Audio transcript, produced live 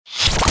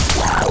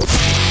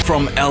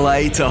From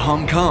LA to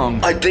Hong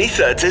Kong,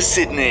 Ibiza to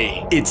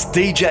Sydney, it's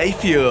DJ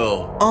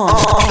Fuel on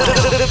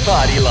the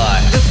Party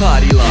Life. The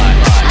Party Life.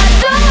 I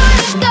don't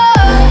wanna go.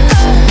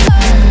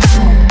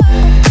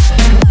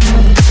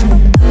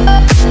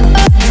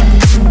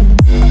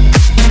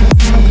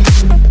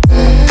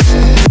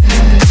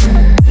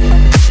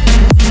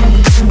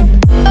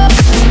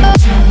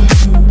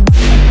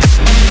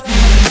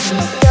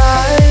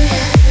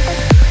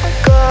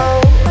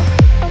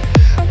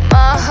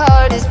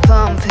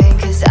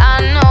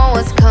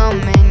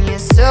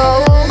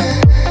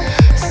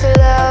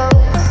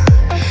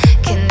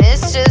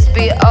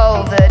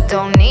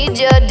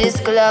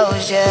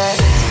 Disclosure.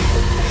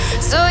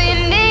 So you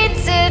need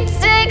to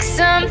take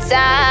some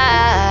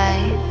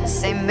time.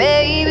 Say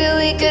maybe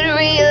we could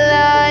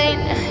realign.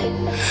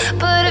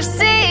 But I've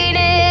seen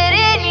it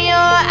in your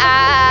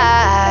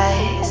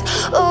eyes.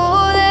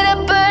 Oh, that I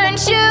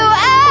burned you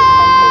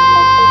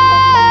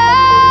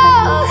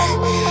out.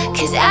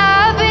 'Cause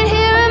I've been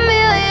here a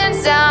million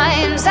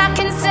times. I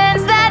can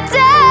sense that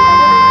doubt.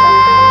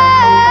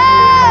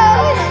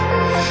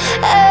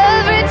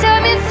 Every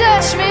time you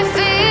touch me,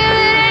 feel it.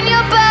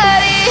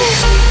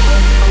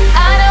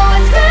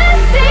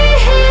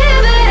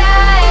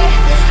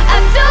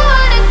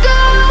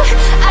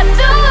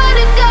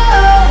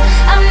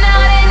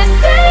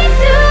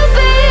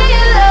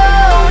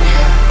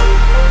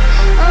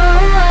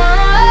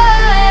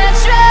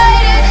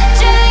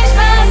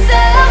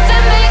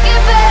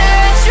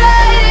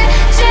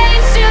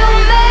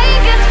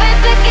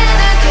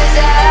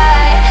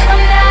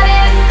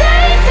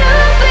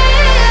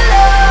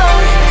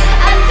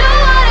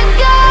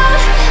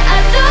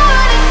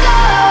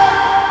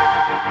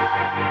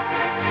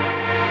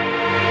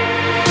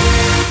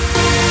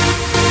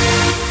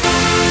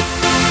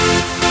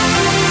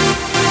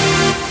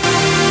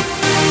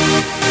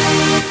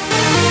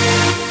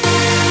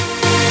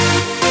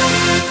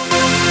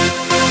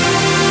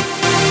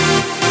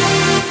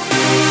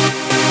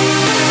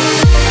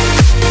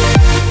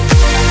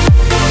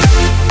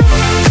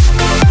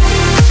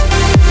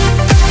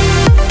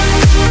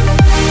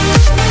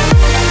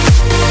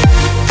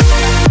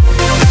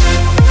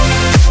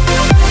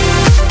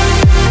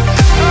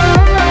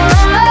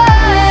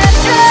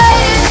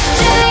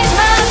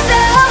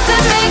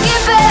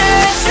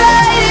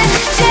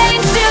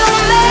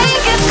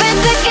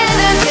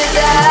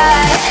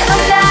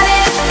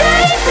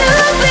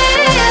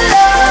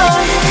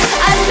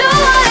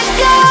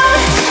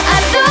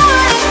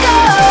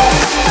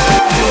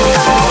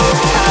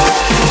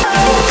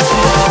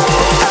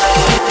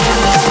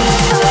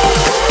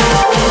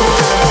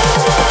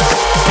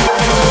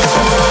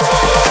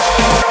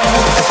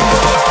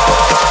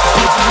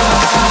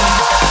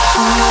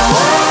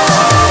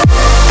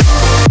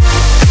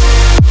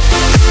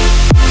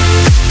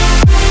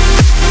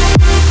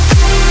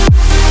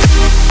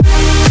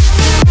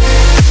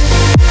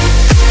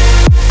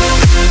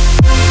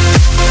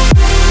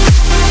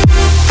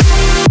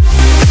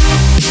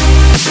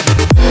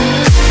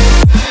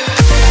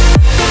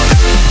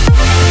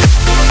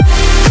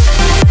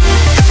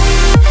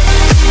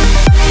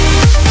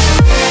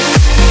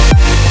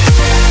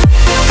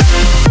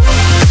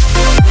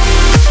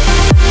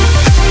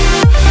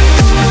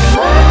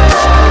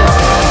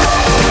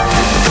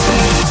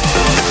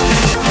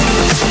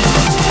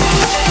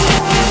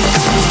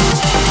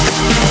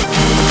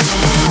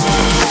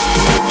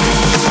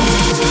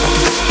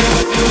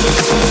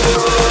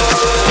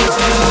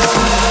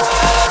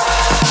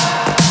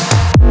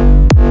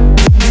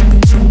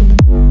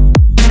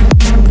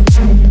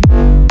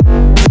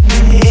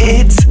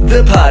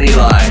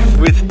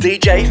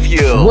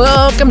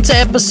 Welcome to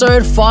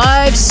episode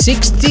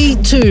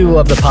 562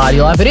 of The Party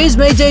Life. It is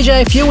me,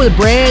 DJ Fuel, with a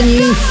brand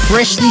new,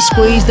 freshly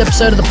squeezed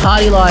episode of The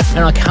Party Life,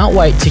 and I can't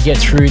wait to get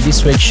through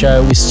this week's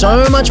show with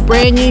so much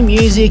brand new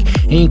music,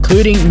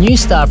 including new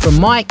stuff from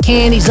Mike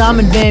Candy,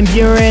 Armin van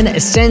Buren,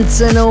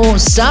 Sentinel,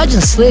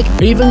 Sergeant Slick.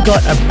 We even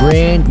got a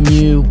brand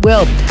new,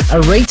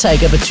 a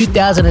retake of a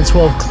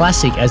 2012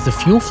 classic as the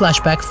Fuel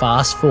flashback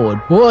fast forward.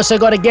 We also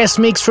got a guest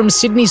mix from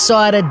Sydney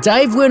sider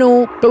Dave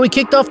Winnel, but we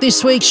kicked off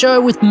this week's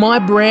show with my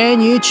brand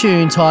new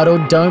tune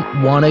titled Don't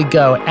Wanna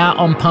Go, out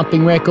on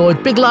Pumping Records.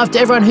 Big love to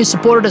everyone who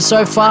supported us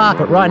so far,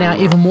 but right now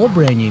even more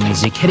brand new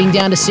music, heading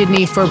down to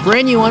Sydney for a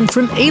brand new one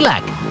from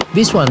Elac.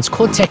 This one's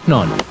called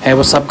Technon. Hey,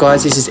 what's up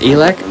guys, this is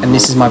Elac and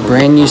this is my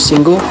brand new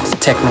single,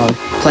 Technon,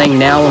 playing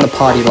now on The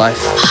Party Life.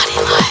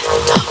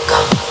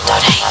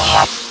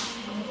 partylife.com.au.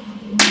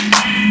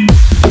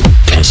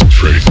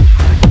 Concentrate.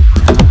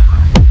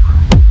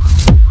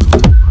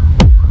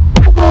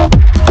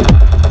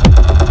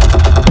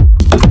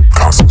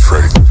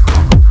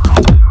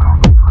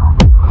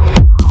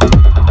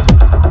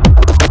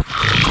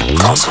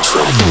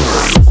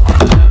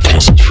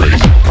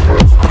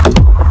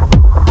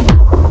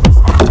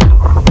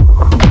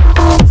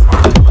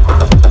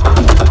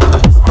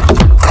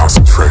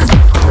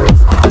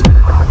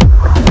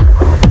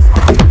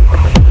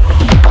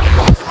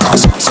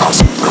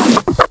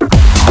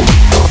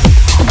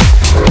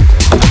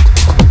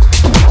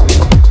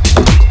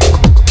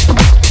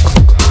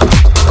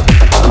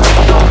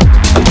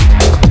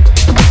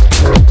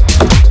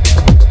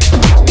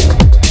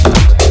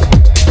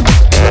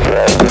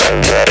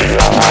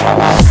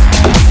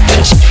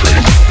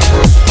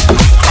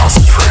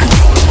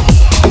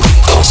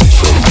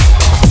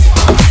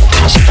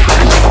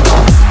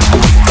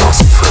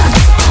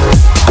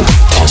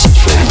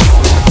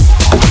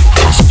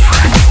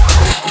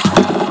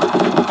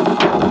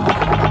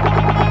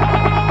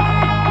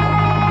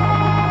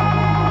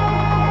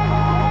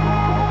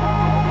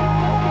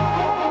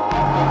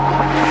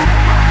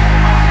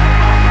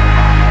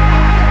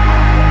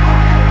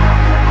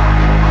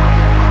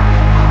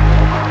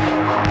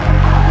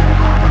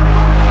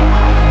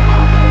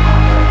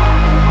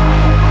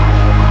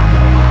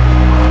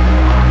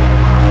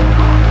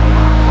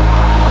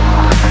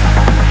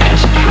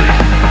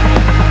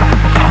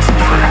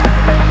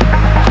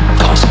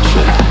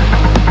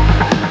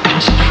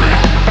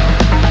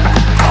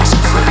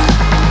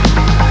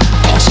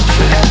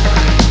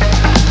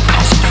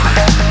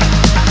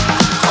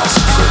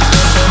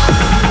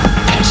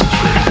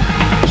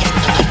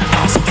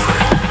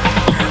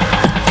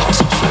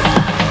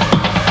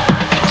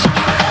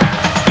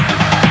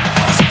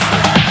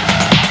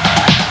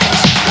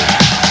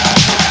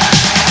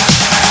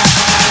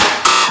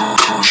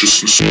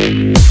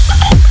 consciousness.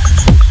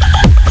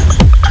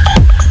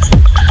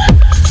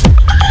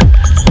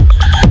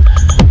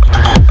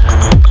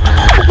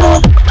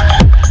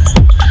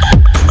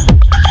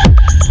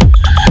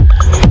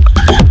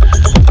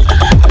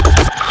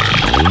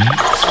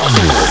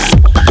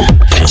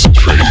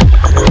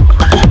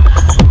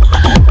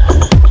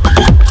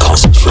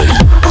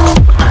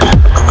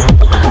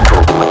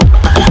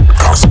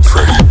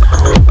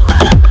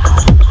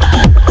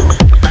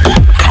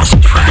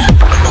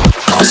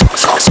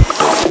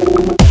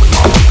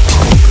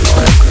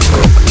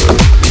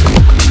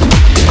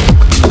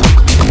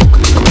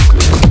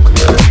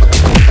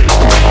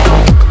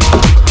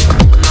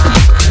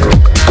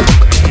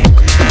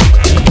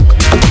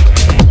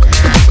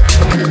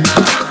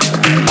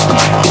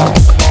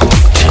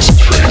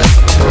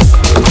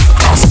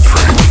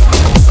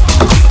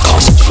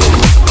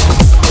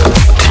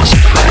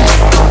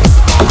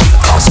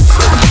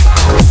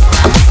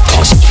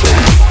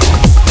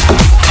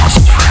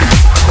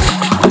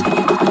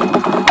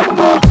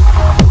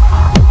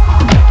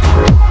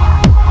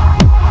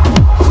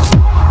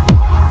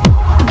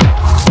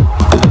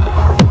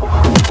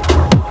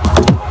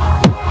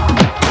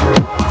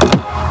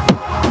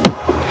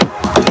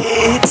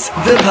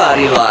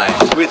 Party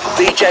Life with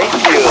DJ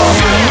Fuel.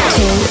 1,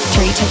 2,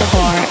 3 to the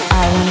 4.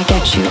 I wanna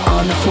get you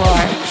on the floor.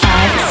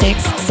 5,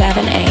 6,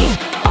 7, 8.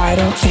 I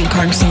don't think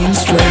I'm seeing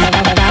straight.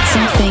 That's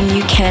something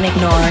you can't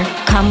ignore.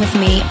 Come with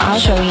me, I'll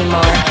show you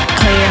more.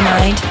 Clear your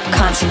mind,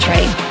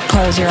 concentrate.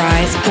 Close your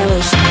eyes,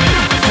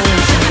 hallucinate,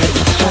 hallucinate,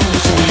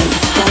 hallucinate,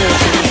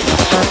 hallucinate,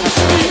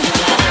 hallucinate.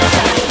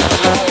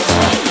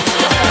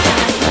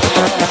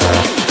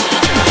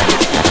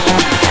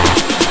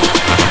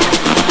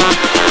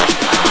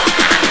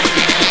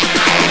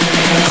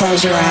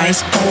 Close your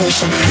eyes,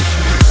 hallucinate.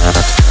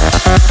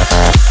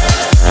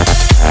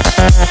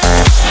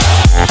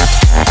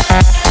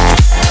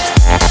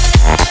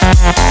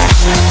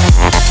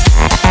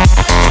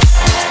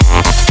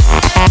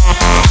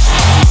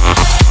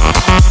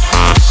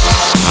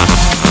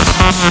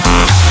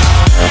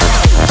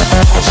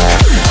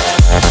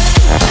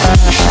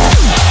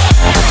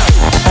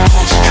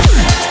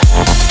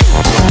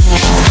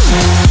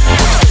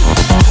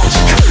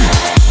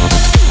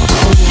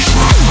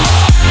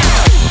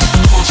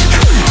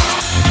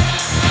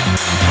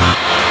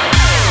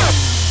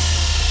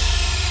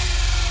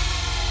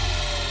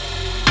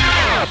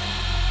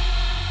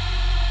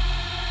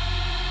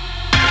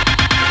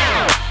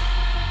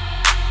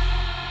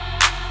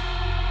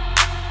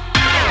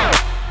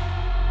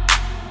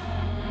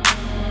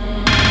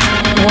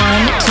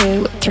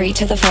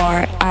 To the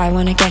 4, I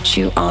wanna get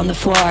you on the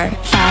floor.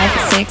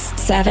 5, 6,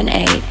 7,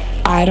 8.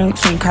 I don't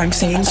think I'm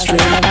seeing straight.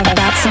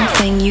 That's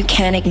something you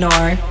can't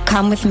ignore.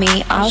 Come with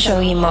me, I'll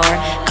show you more.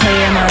 Clear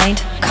your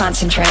mind,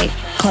 concentrate.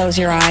 Close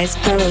your eyes,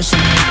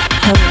 hallucinate,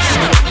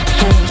 hallucinate,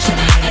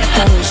 hallucinate,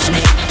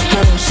 hallucinate,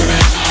 hallucinate,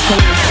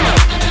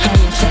 hallucinate,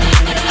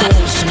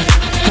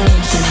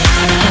 hallucinate,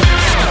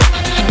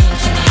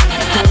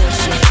 hallucinate,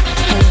 hallucinate.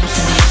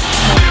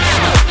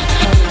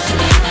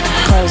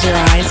 Close your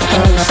eyes,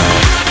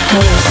 hallucinate.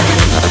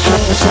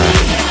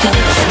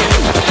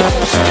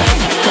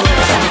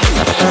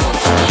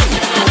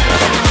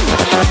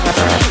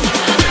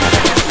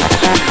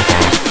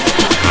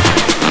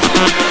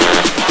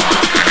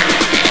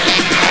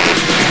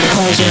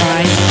 Close your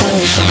eyes,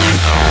 hallucinate.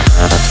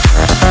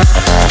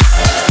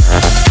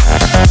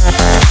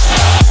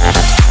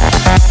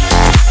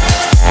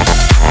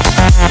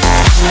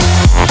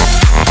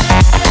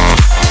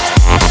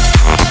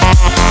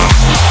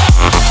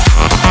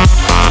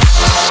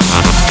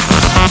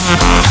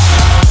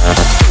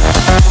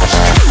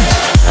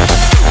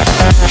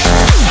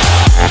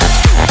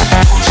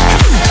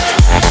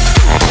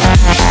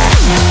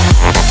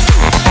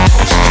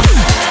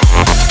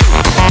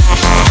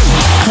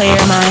 Clear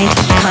your mind,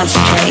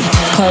 concentrate,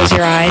 close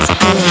your eyes,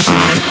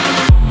 hallucinate.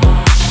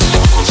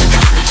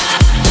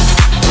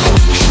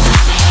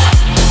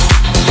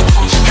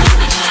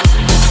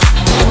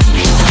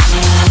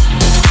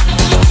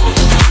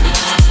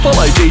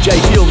 Follow DJ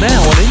Fuel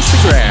now on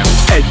Instagram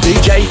at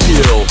DJ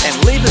Fuel and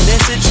leave a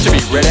message to be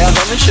read out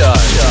on the show.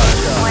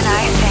 When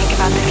I think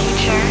about the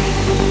future,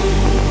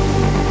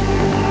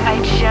 I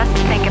just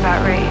think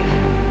about rave.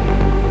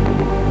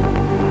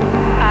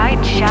 I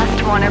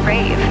just want to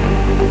rave.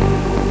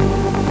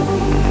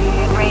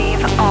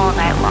 Rave all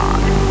night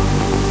long.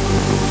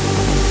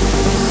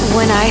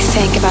 When I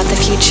think about the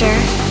future,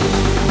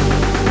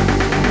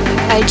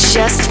 I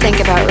just think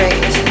about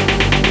rave.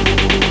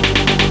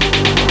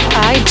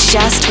 I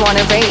just want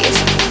to rave.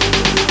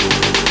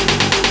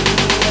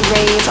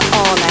 Rave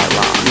all night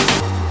long.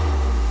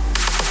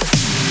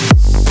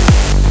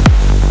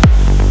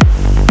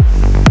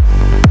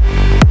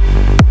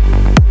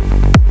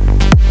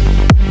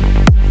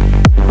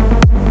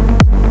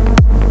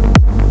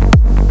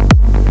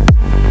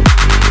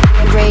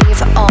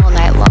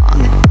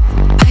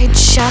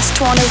 Just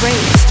wanna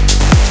rave.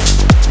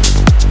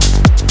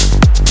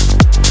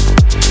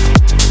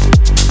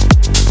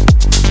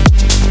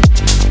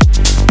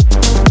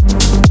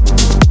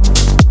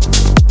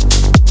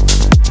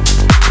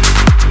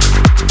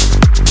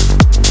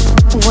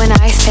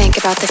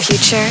 about the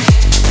future,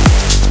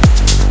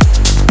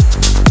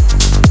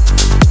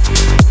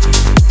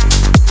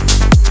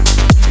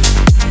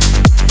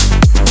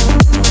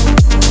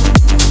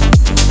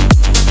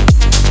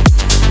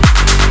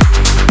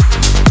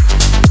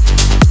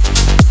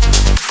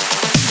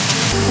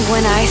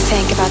 when I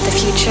think about the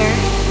future,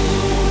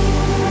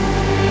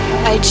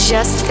 I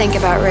just think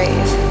about rave.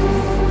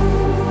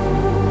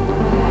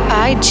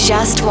 I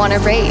just want to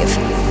rave.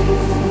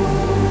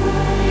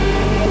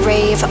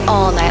 Rave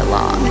all night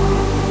long.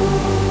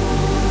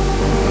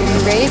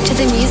 Rave to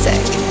the music.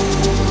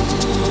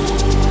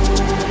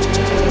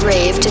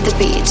 Rave to the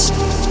beat.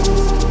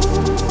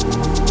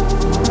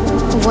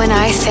 When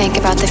I think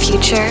about the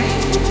future,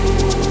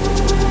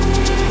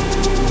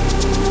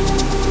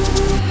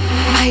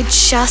 I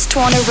just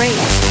want to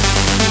rave.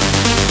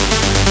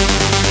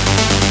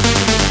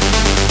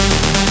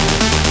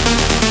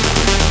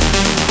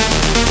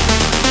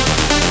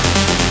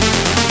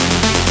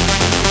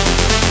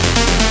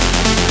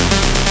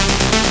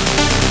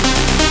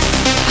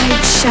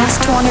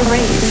 Just wanna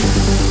rave.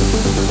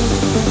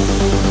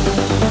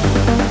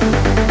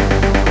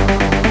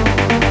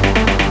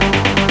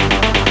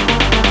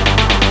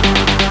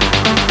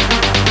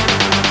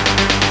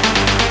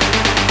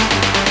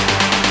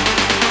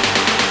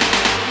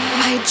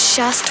 I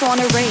just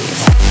wanna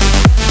rave.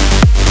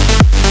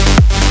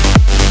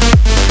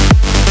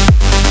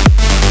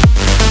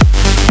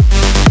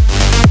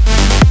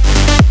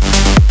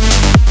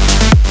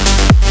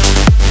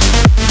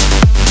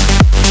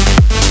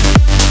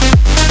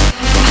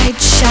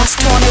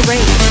 Just wanna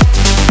rave.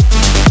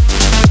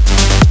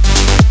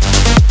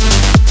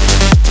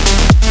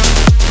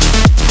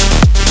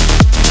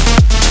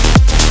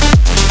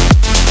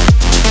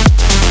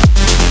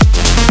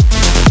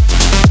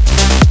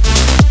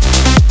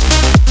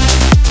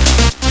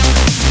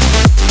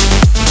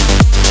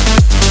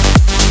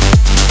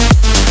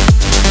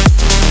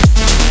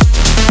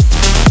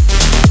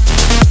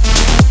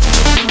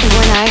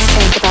 When I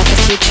think about the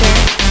future,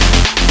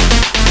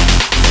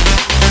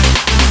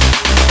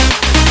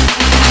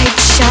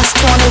 just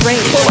wanna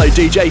rave. Follow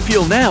DJ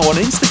Fuel now on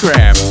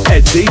Instagram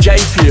at DJ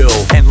Fuel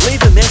and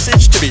leave a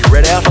message to be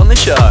read out on the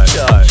show.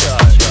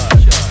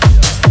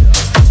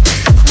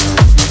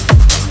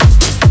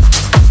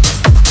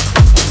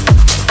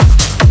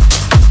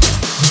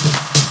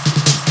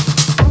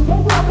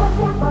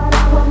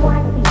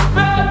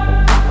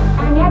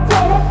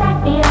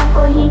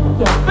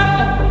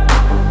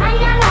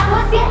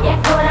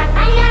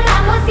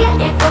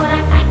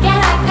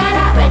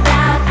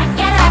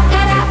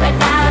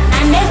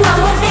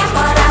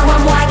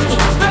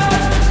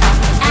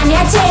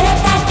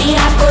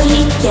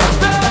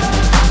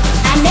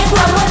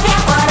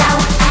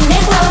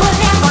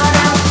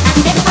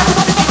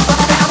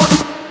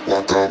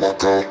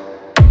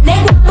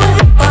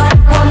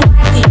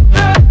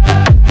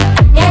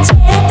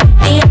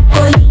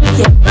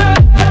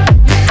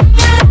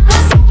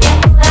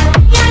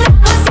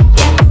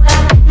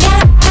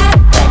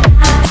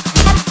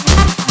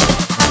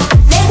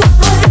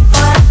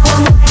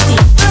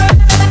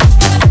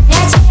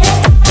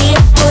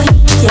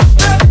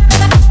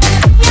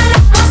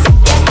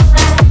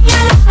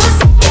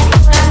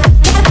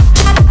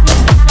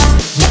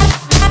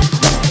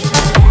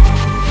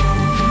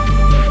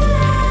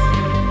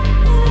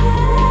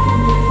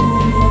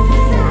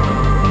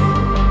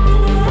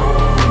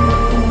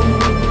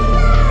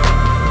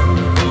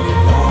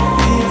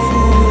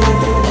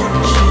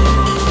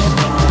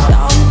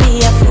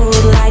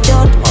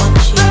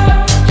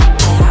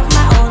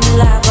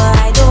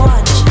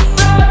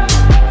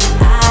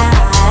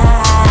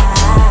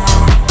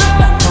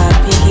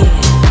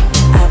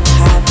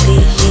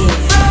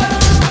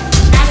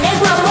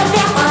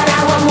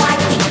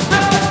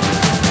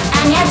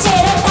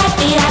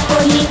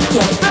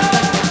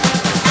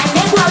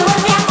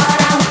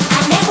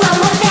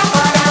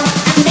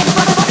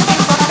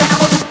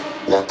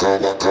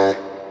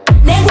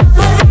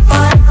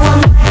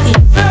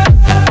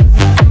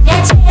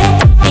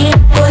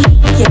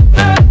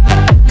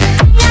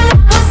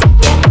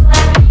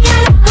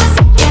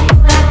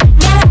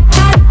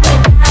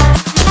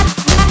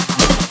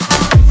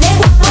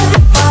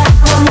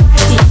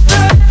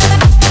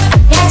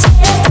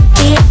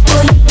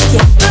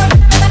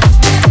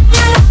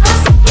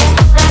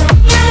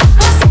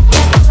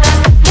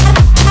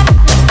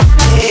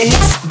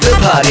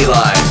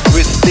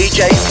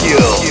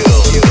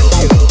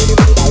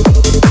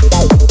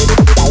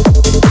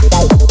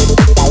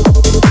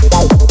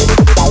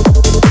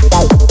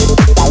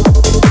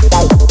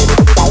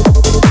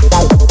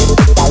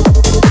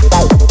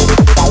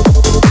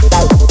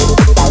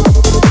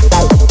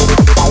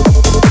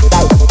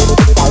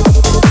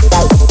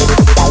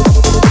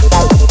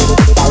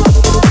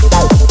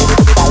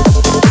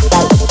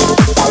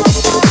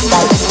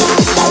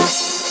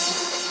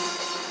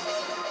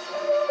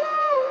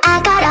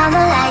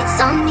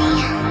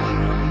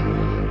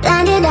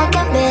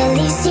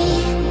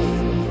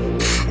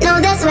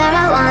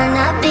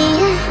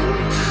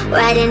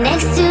 Riding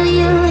next to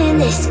you in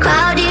this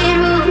crowded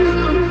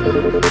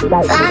room.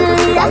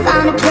 Finally I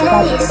found a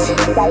place,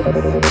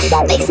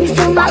 makes me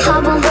feel my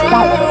heart won't break.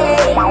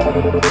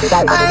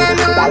 All I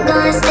know, I'm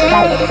gonna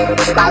stay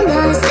with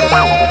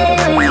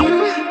you.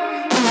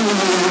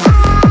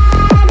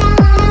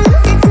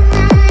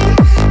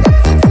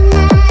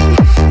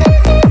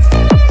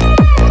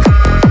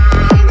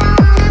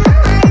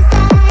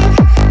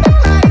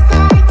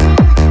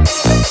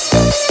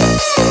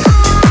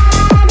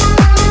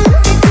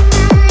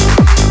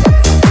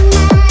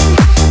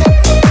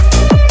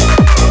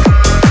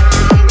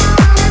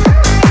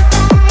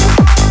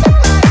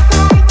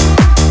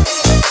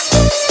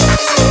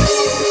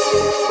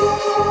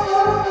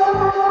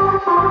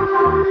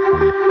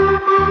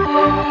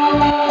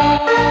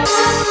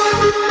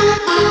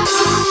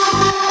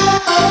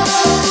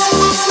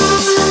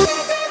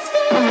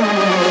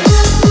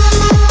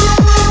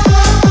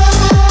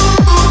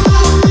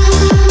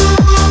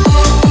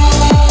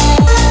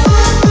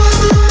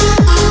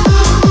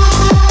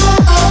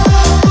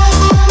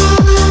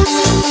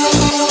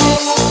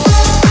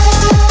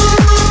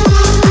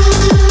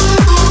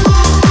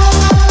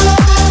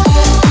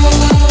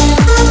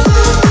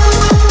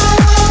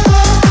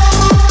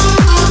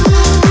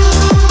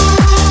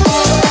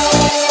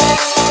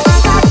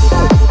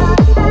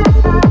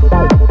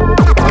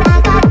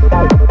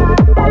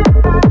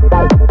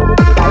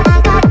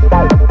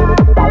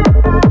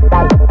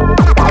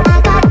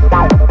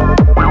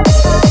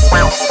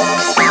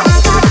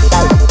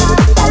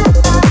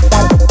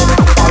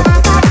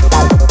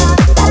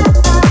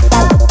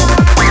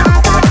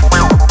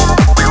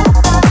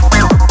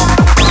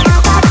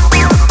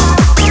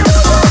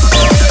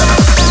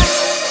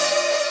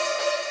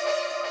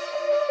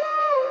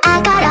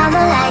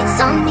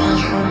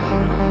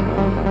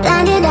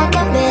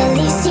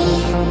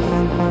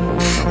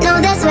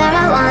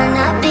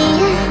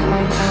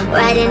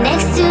 Riding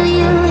next to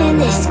you in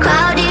this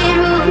crowded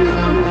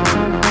room.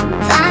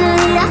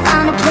 Finally I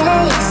found a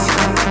place,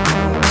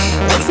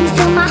 makes me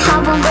feel my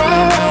heart won't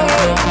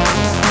break.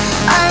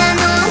 All I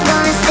know, I'm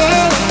gonna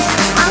stay with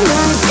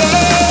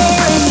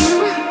you.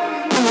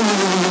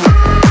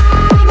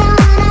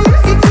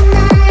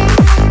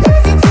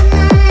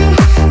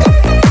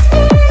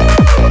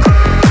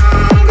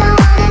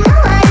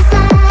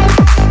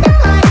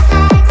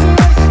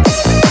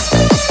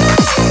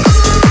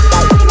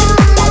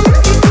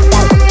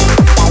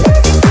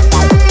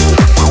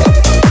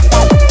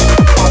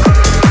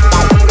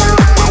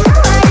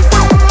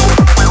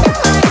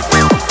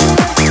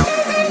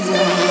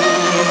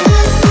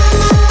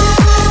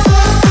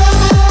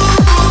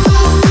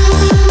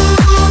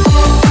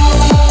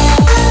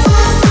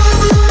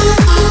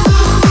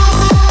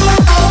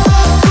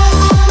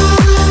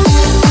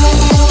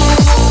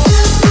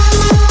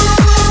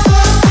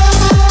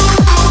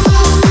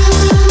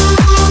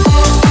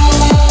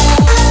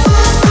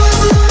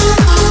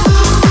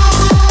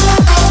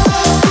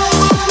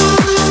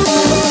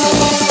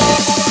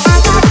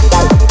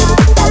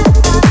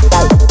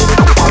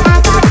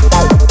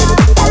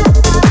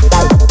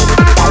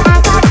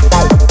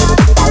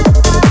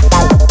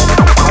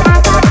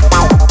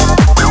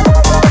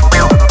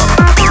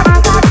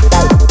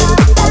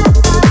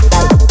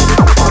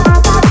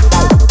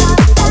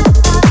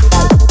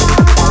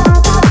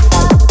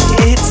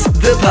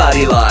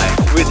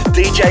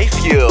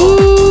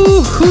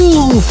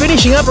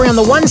 Finishing up around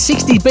the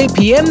 160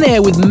 BPM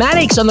there with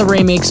Maddox on the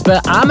remix for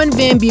Armin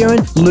van Buuren,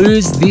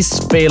 Lose This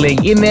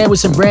Feeling. In there with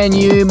some brand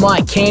new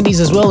Mike Candies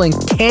as well and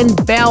Ken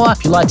Bauer.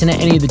 If you'd like to know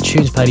any of the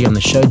tunes played on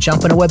the show,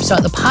 jump on our website,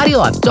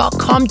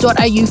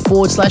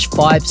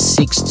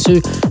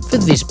 thepartylife.com.au/562 for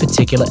this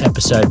particular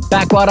episode.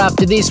 Back right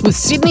after this with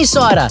Sydney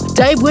Sider,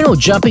 Dave Winnel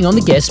jumping on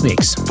the guest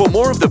mix. For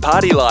more of The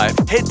Party Life,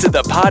 head to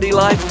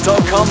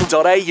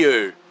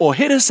thepartylife.com.au or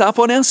hit us up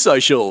on our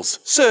socials.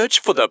 Search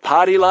for The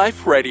Party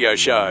Life Radio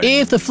Show.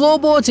 If the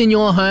floorboards in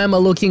your home are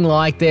looking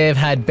like they've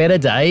had better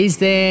days,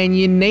 then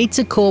you need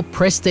to call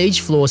Prestige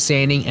Floor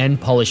Sanding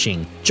and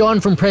Polishing. John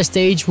from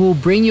Prestige will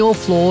bring your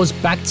floors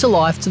back to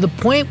life to the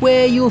point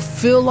where you'll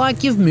feel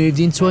like you've moved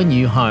into a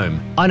new home.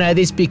 I know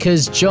this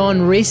because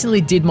John recently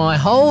did my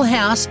whole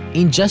house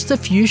in just a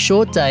few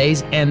short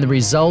days and the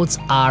results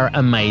are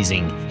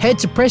amazing. Head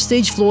to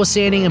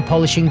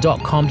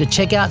prestigefloorsandingandpolishing.com to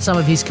check out some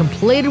of his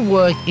completed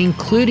work,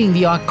 including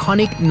the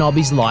iconic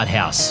Nobby's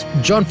Lighthouse.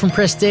 John from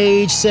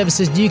Prestige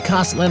services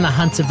Newcastle and the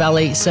Hunter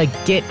Valley, so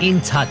get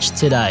in touch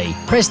today.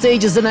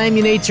 Prestige is the name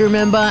you need to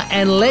remember,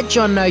 and let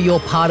John know you're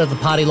part of the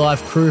Party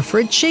Life crew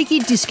for a cheeky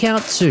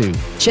discount too.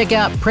 Check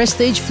out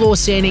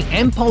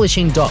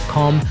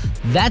prestigefloorsandingandpolishing.com.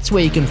 That's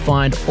where you can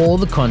find all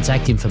the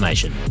contact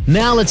information.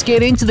 Now let's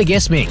get into the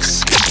guest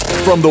mix.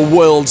 From the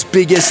world's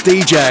biggest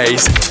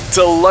DJs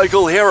to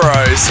local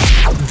heroes,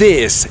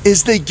 this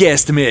is the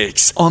guest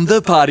mix on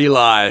The Party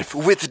Life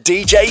with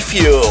DJ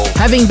Fuel.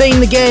 Having been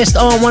the guest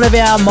on one of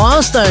our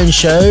milestone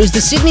shows,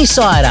 the Sydney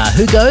Sider,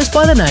 who goes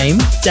by the name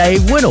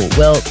Dave Winnel.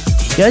 Well,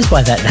 He goes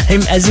by that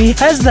name as he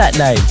has that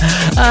name.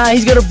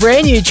 He's got a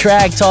brand new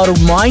track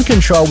titled Mind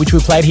Control, which we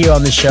played here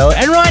on the show.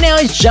 And right now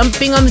he's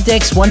jumping on the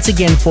decks once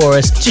again for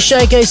us to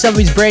showcase some of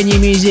his brand new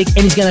music.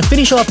 And he's going to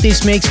finish off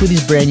this mix with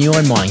his brand new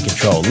on Mind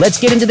Control. Let's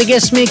get into the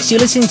guest mix. You're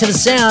listening to the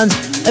sounds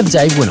of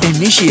Dave Winnel.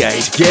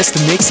 Initiate guest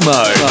mix mode.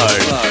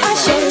 I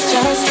should've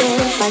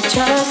trusted my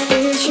trust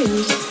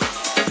issues.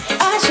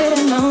 I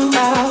should've known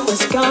I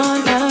was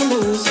gonna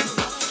lose.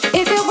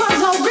 If it was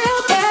all real,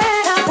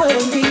 then I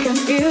wouldn't be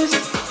confused.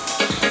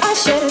 I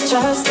should've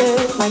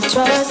trusted my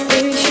trust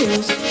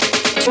issues.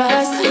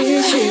 Trust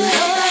issues.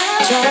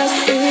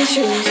 Trust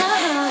issues.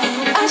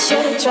 I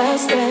should've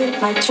trusted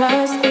my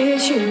trust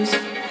issues.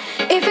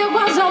 If it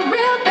was all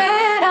real,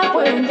 then I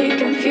wouldn't be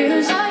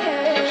confused.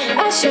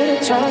 I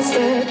should've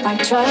trusted my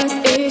trust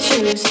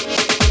issues.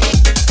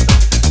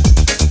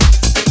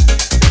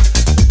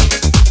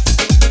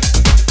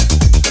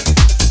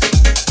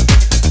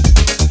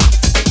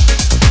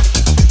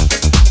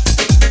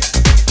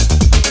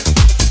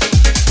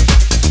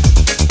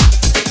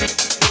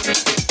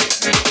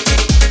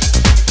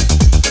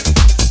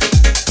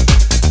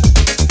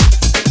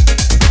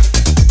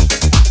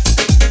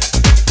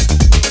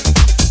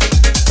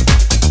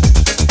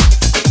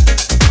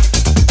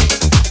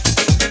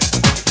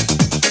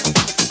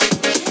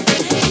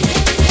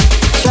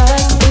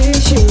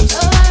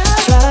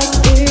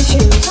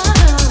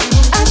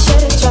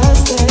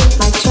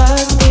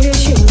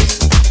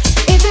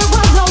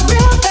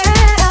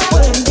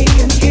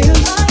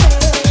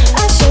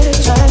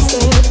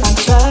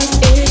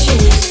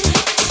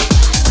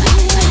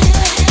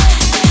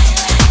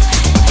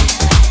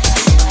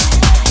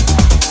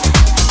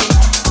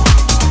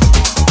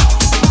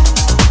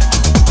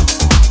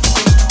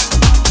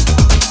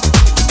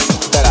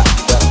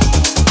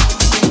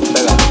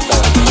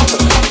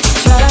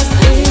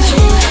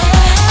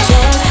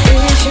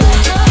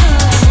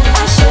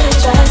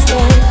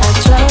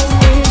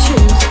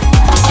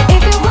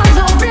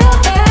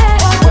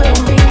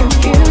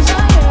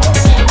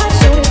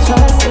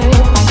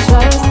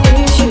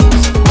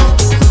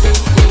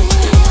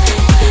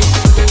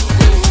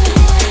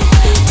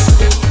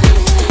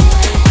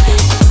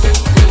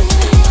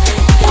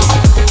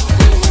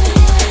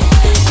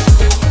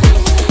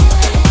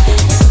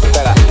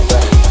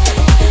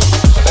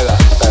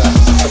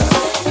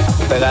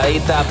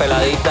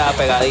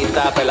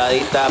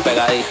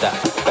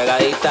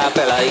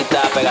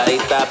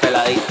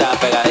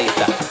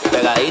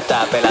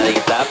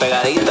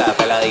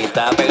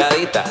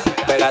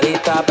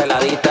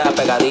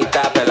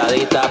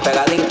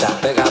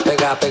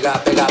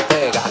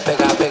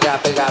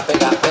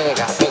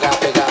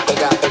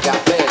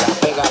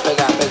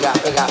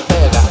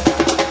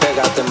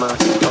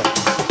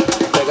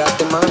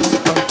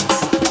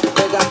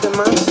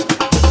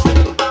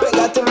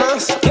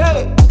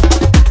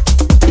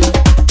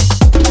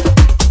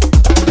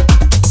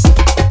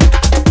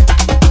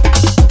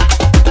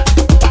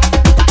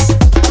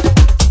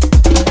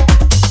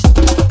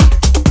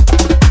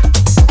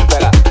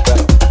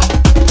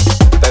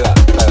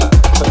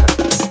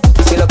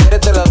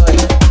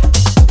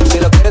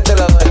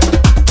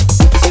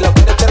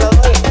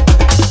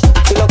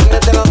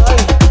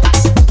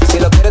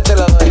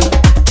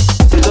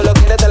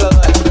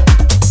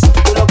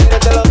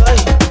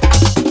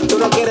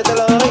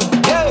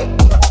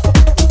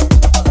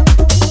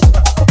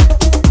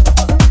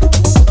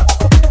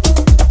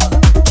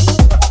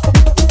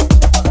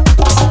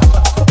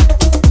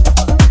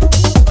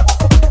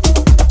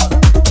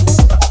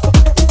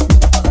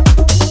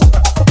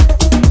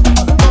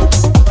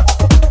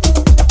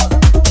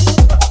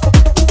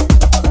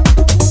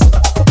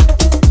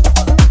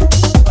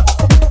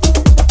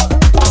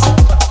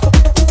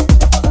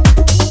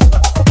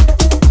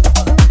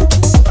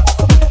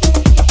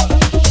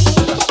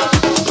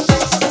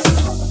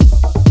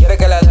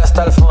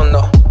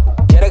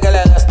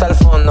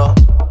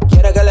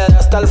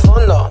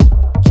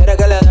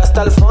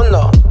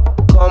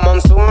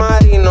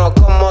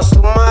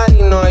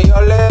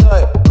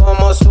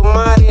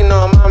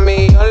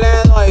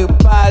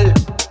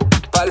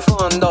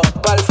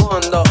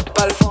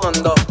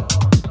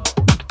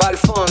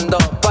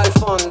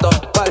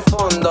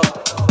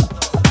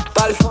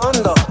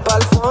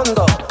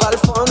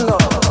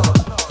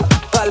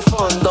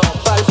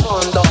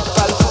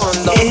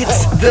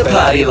 The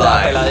Party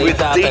Life with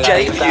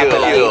DJ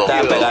Fuel.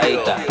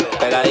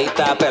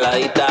 Pegadita,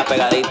 peladita, pegadita,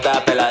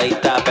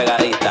 peladita,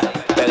 pegadita,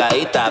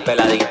 pegadita,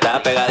 peladita,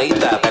 pegadita, peladita,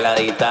 pegadita, pegadita, peladita, pegadita,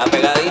 peladita,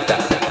 pegadita,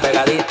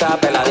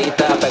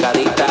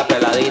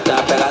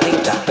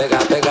 pega, pega, pega, pega, pega, pega, pega, pega, pega,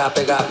 pega,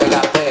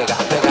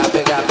 pega,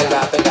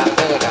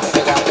 pega, pega,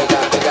 pega, pega,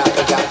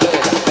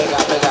 pega,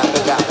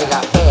 pega, pega,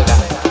 pega,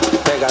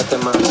 pégate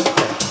más,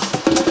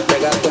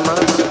 pégate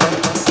más,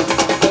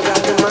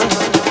 pégate más,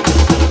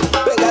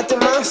 pégate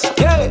más,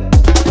 yeah.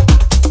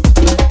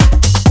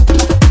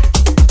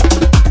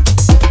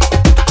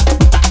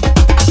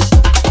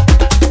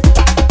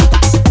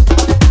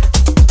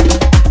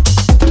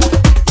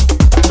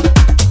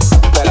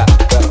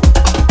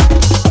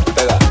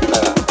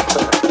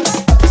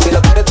 Si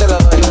lo quieres te lo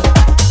doy.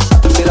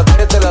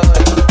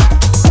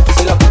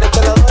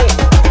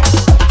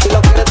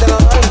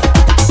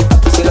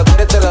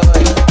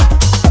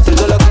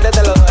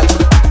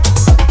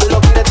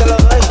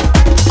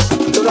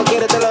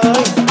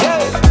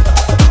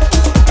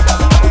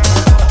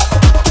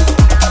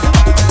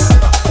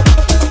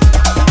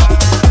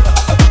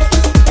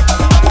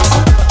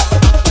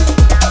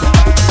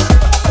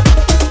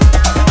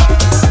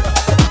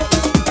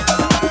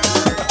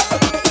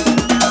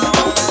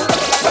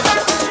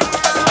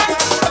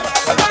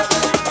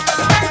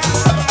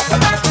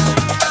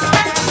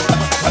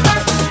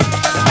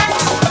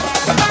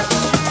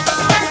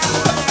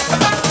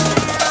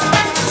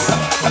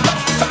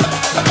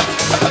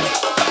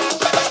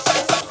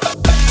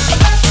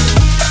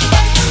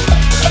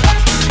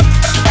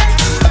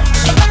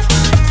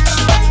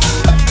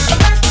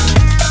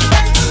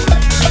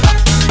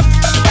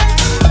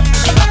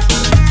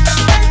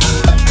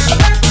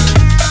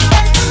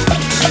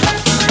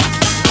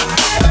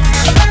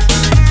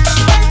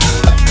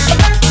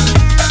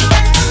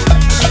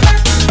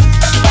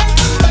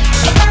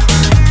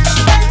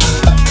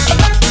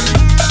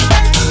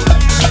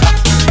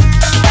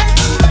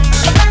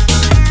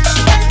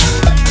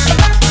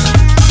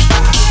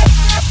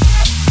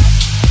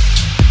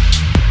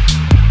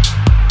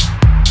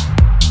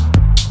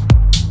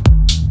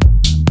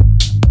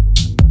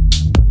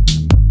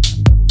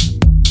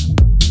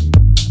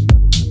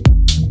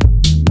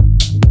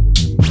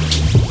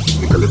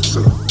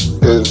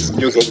 It's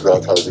music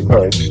that has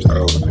emerged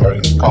out of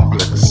very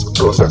complex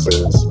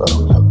processes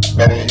of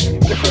many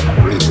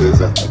different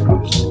races and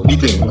groups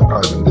meeting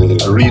on the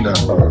arena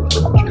of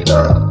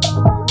Trinidad.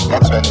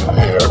 That's when you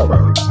hear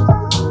about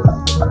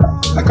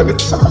the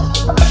calypso.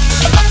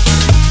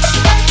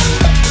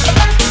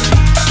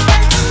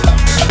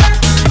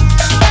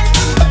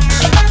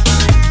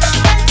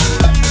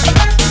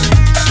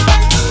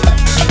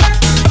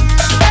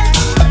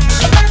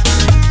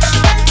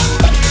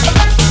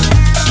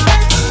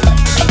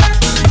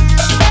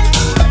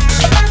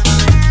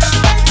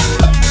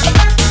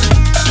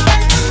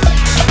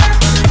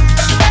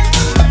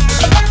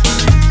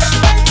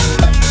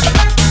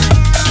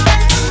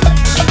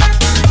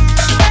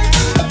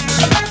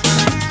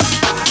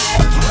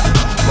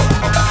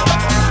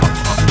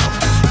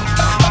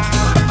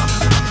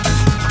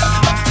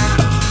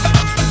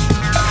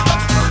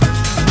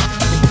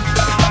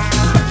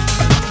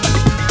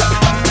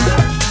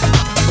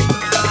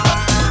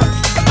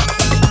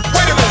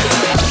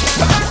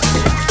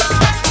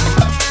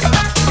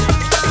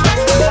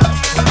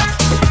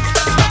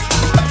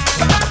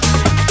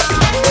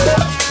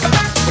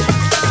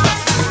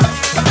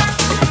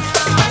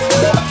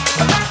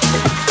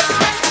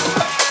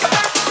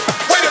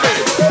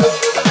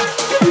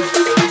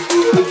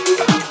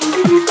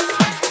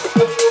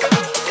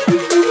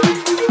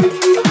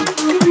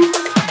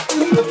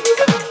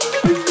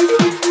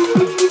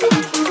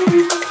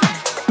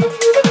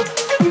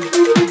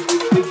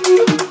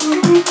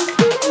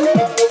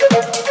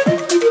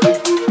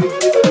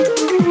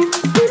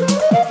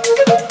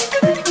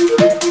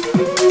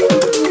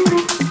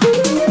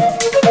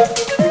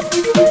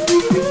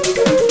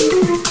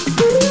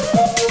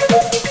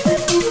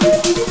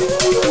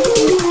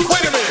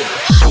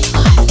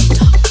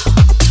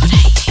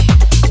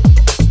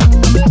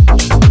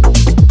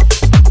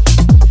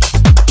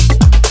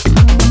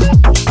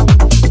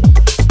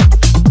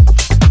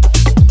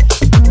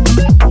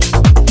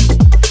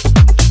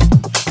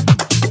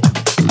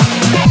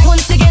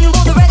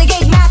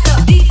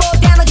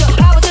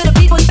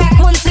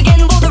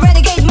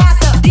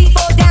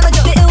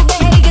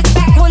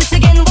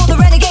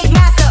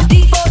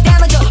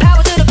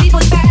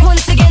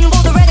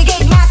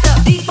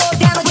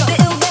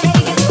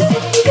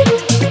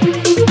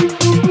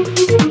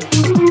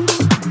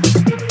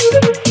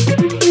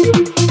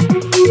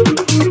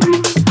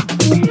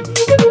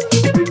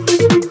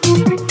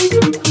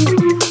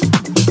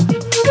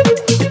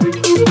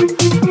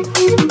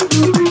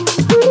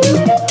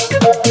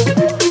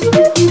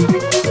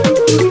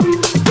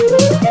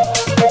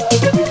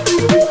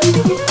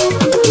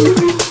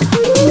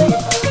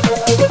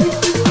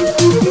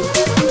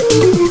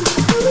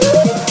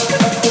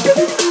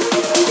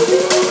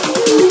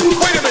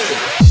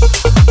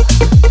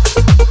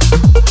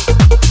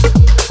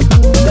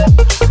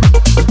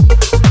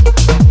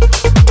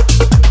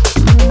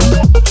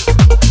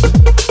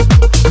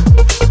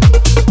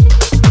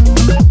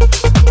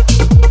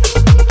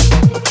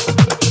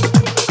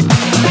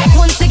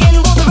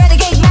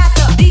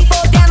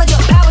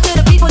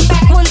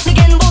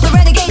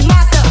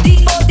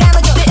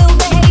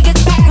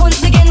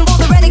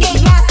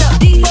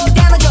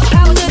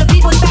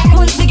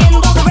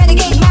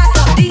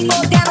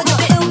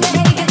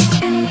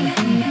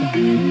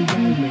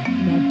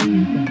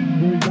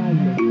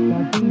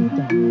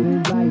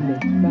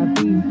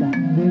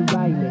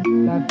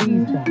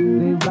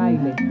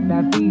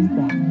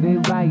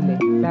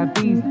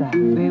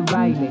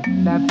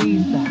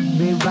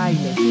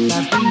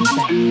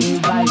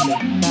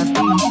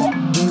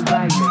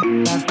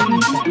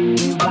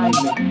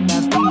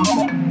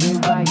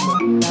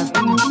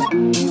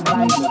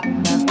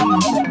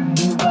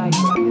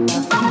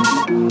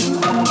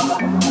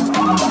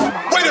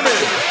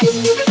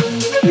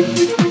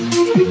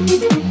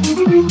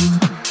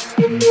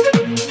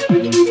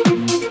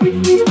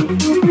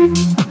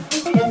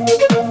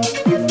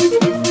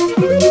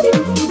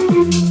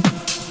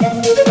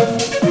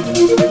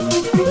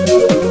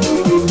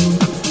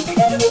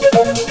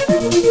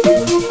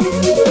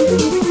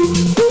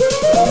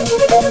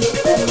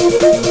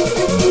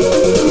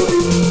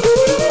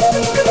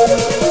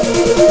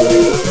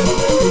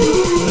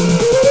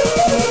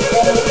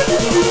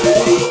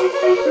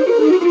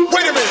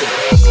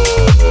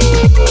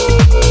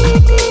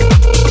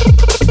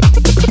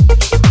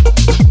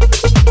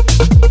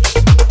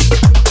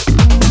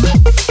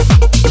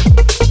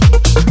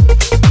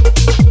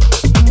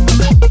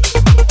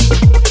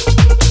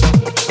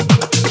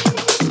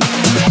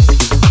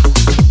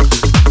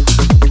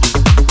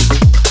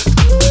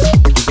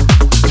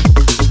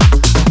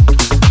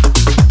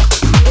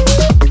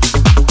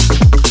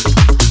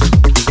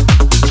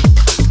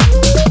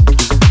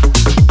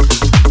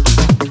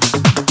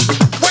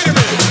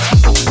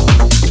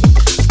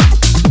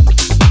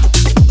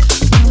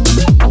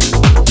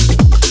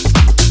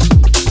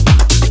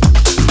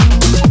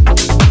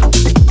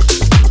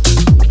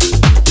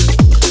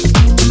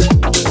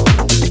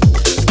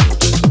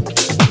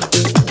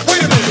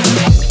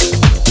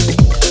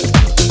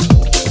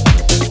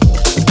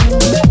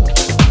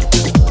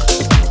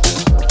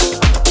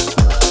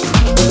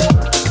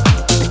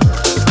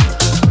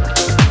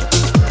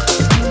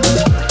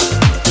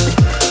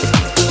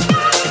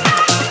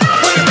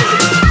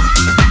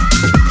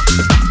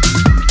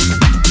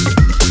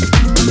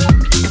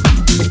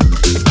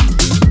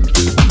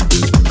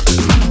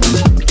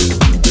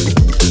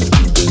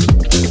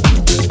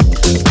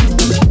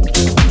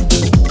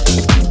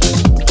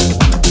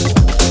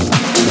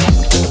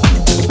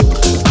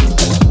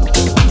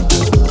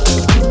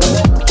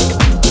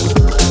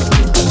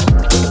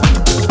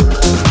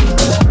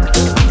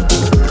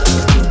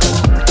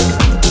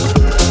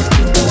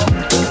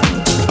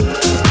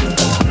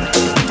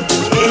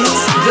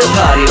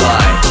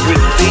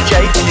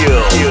 DJ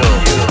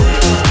Fuel.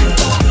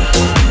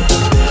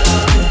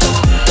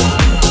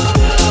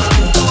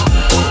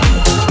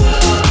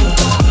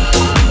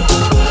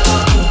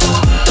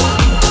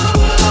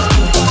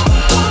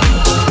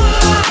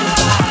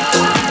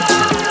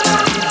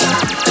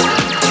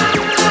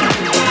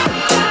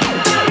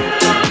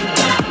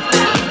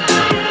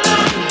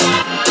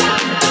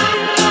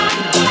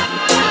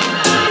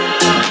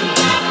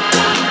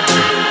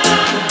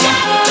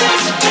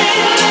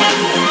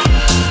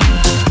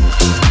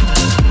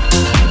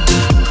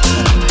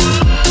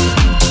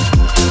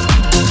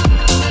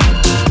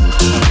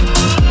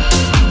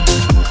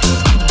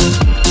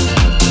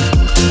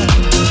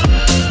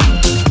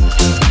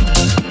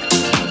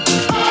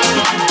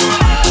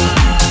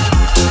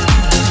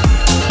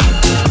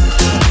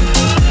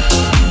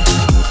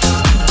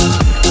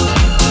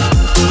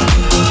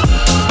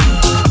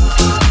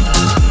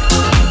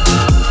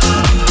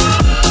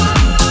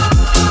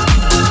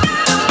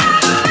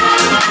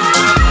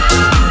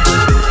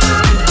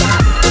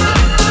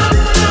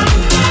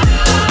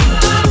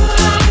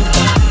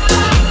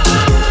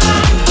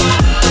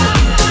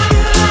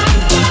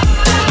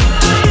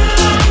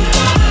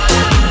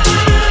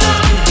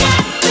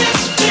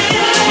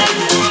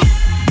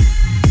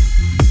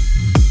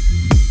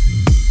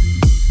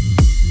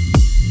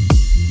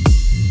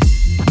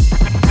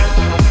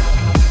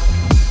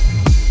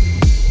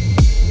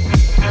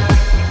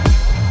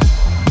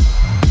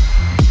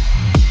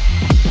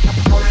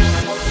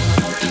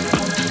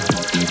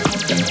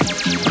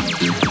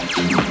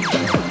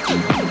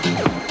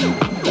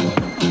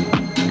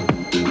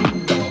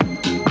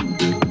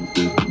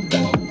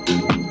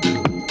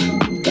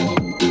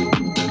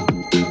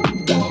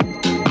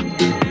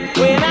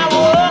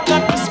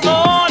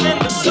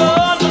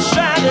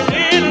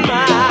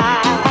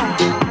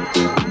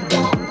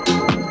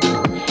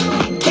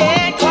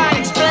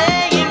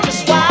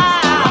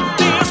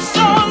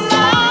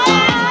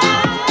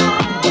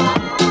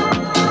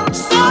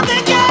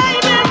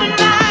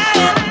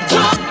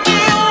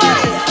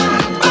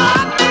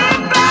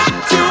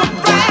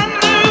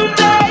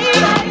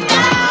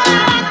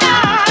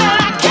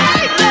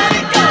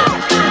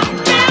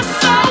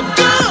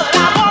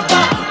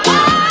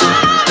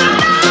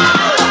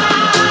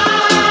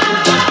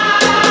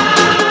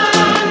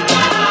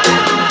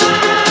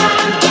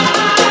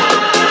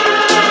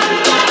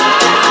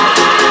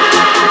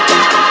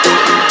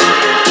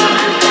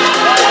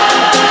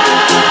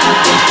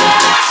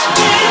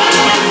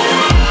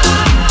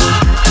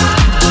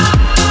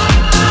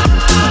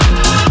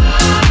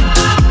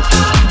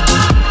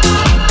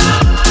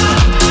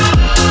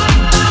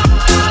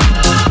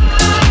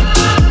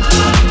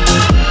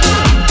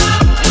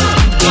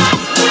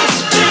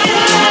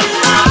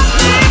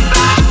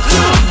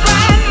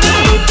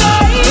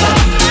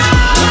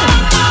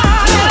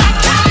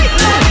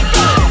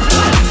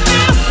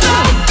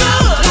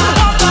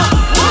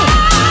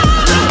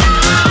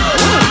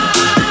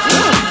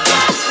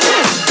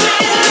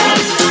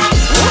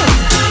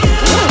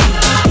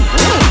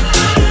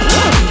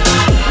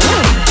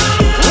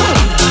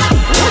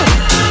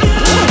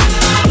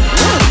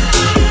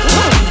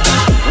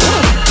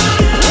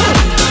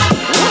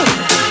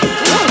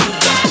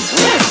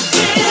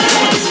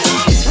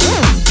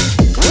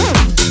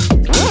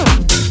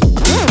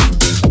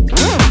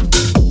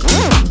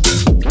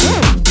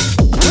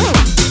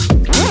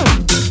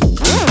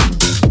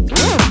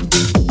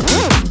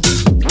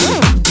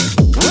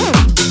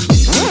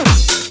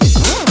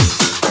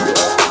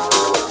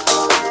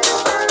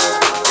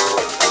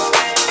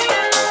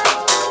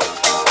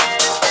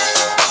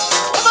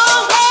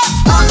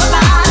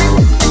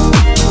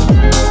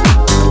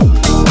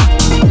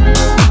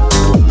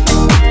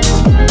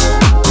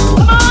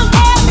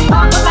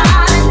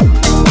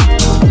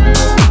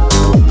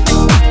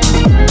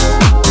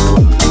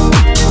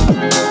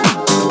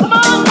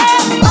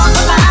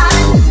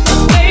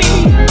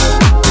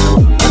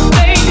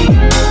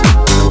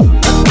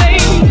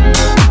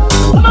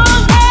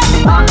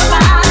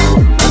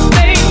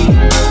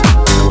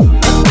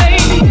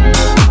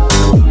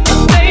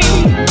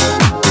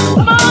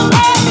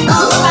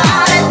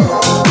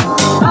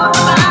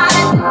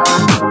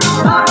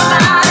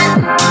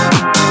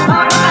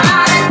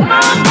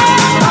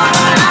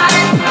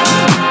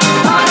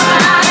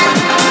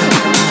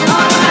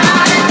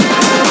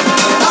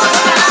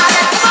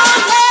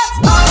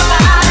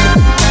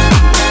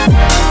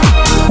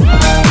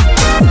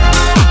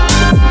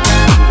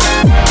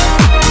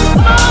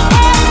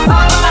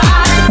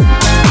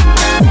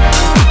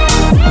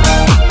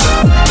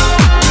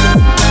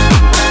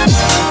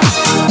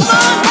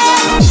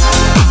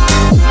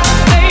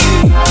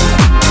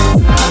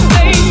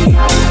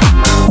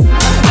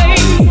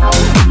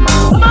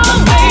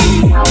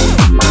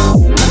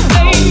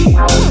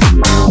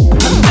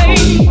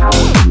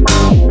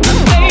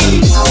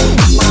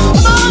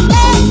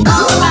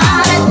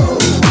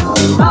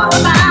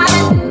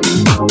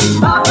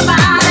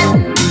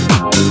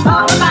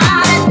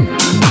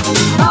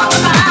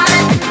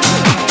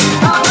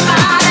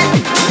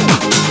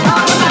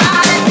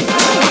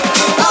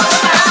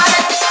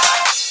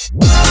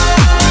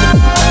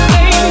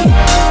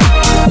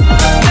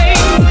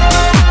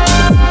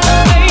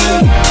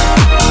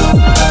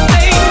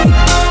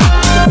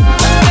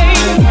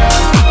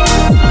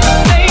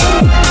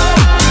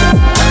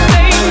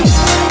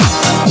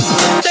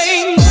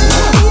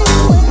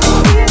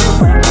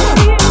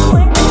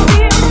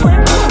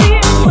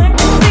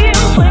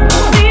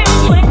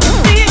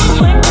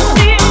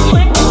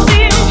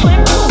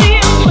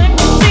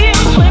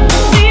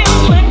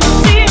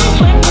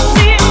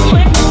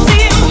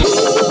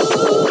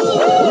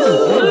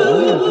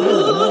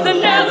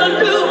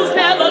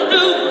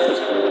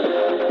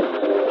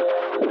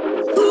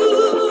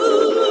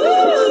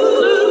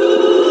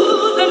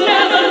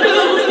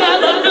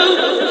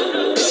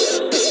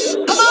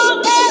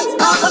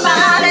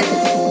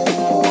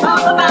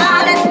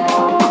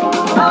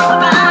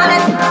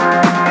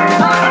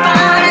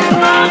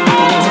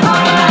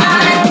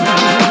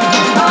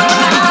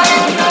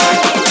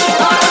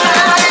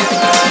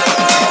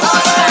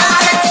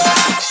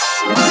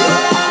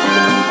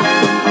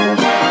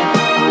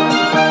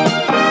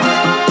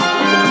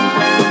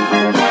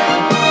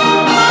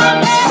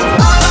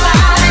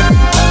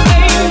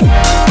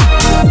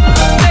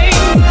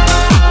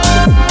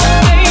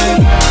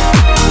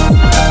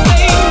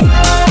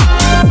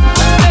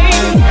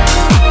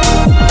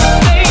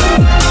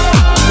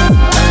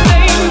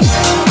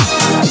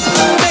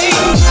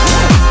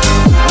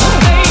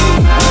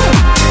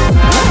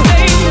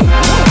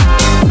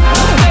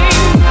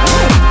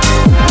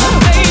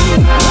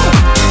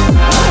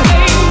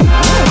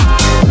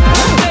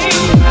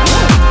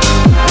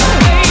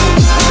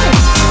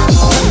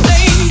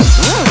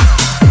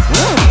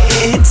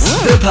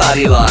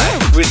 Party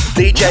Life with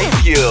DJ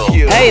Fuel.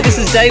 Hey, this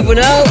is Dave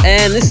Winnel,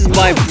 and this is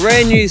my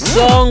brand new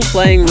song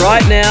playing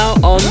right now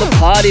on the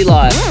Party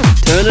Life.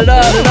 Turn it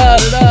up, turn it up,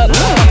 turn it up.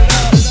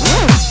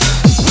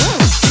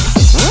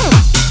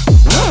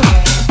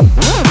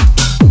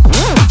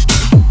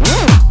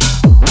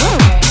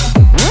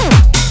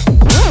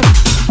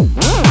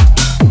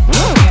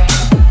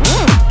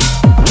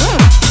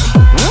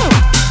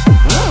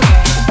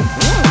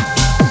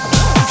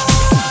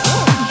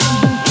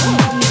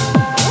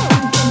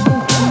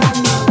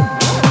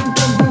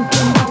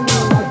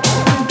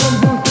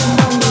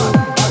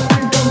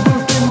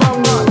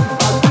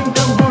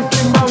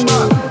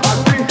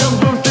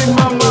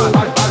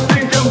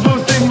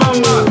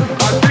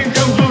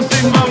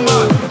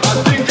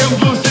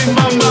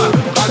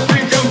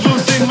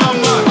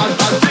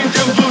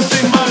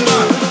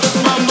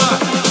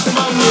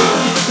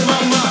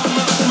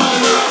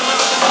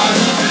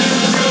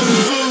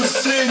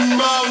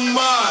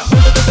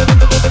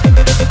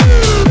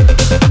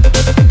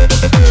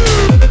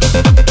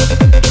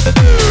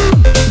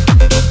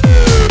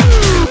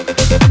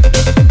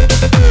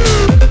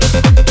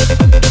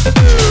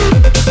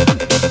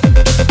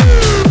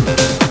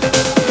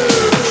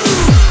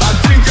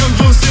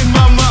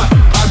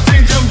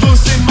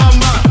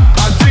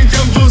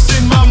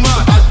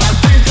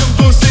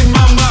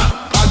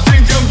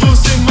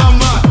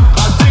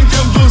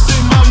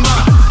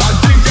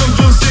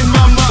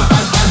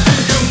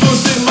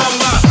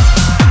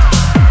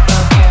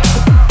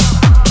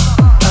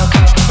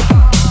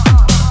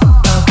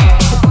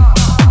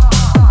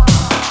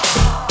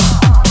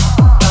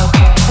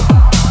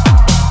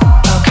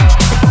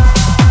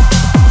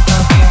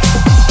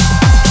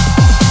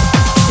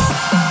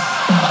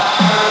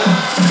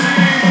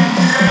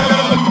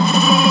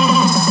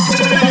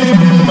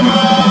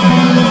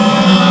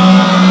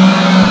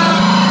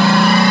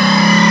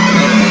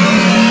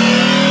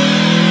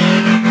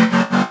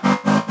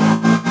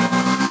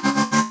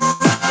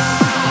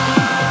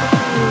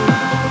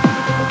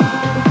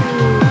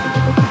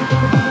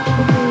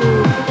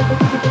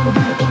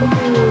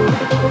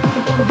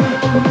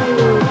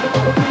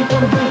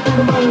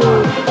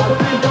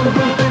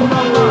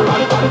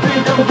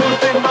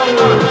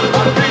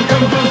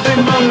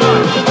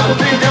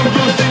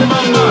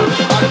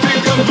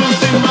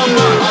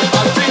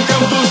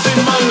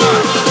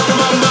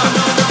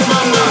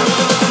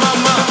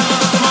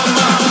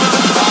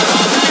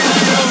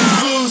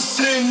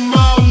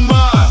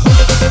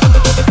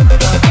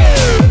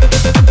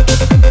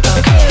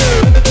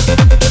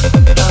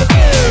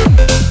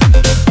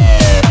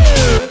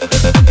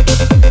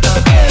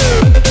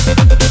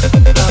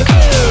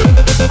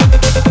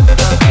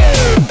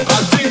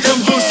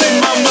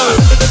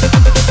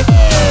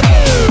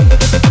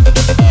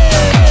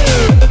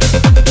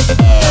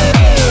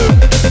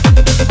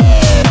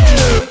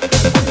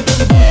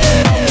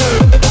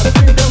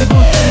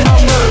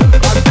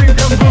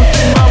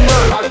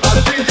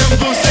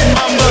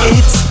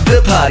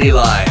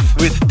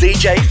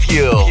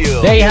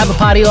 There you have a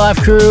Party Life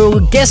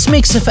crew guest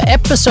mixer for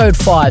episode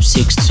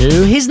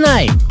 562. His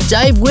name,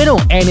 Dave Winnel,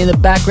 and in the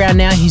background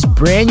now his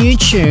brand new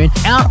tune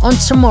out on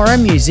Tomorrow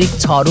Music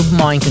titled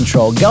Mind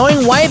Control.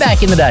 Going way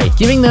back in the day,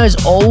 giving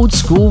those old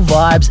school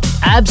vibes.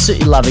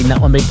 Absolutely loving that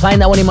one. Been playing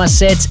that one in my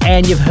sets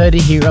and you've heard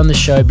it here on the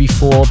show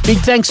before. Big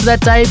thanks for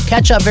that, Dave.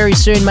 Catch up very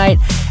soon, mate.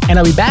 And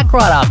I'll be back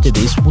right after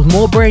this with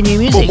more brand new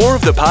music. For more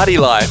of The Party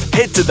Life,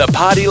 head to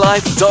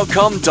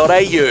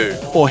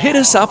thepartylife.com.au or hit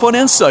us up on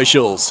our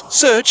socials.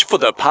 Search for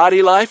The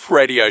Party Life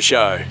Radio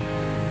Show.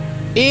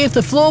 If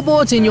the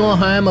floorboards in your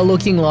home are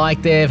looking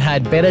like they've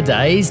had better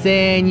days,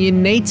 then you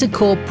need to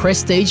call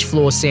Prestige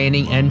Floor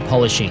Sanding and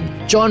Polishing.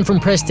 John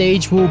from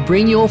Prestige will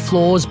bring your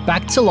floors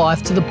back to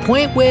life to the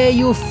point where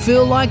you'll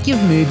feel like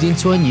you've moved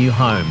into a new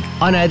home.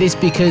 I know this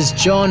because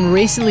John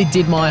recently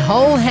did my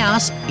whole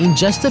house in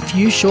just a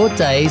few short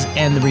days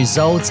and the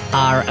results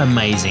are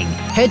amazing.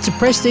 Head to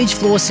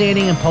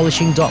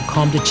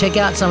prestigefloorsandingandpolishing.com to check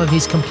out some of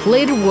his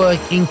completed work,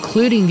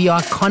 including the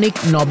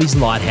iconic Nobby's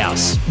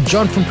Lighthouse.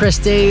 John from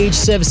Prestige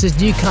services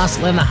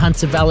Newcastle and the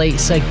Hunter Valley,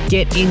 so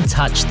get in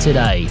touch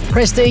today.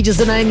 Prestige is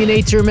the name you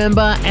need to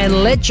remember,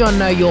 and let John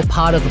know you're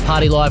part of the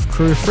Party Life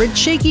crew for a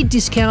cheeky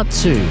discount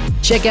too.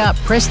 Check out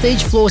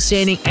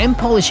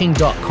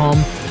prestigefloorsandingandpolishing.com.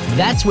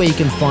 That's where you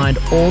can find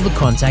all the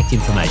contact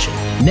information.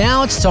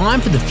 Now it's time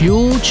for the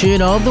Fuel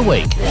Tune of the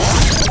Week.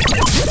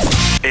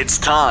 It's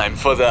time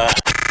for the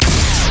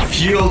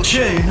Fuel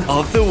Tune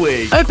of the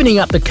Week. Opening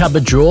up the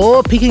cupboard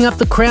drawer, picking up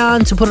the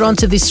crown to put it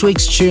onto this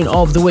week's Tune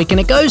of the Week, and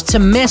it goes to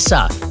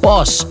Mesa,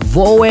 Boss,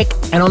 Vorwick,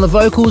 and on the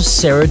vocals,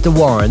 Sarah De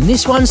Warren.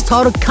 This one's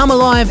titled Come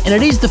Alive, and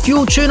it is the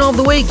Fuel Tune of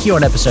the Week here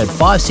on episode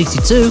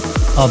 562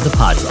 of The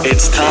Party Life.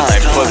 It's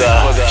time for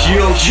the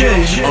Fuel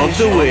Tune of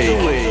the Week.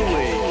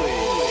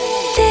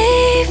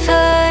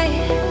 Deeper,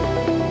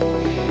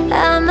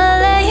 I'ma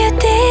lay you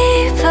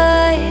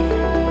deeper.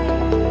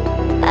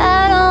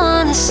 I don't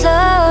wanna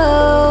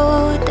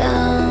slow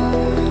down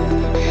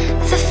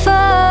the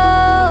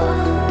fall.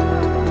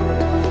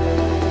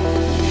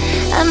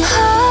 I'm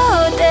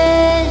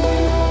holding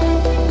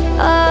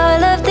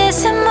all of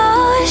this emotion.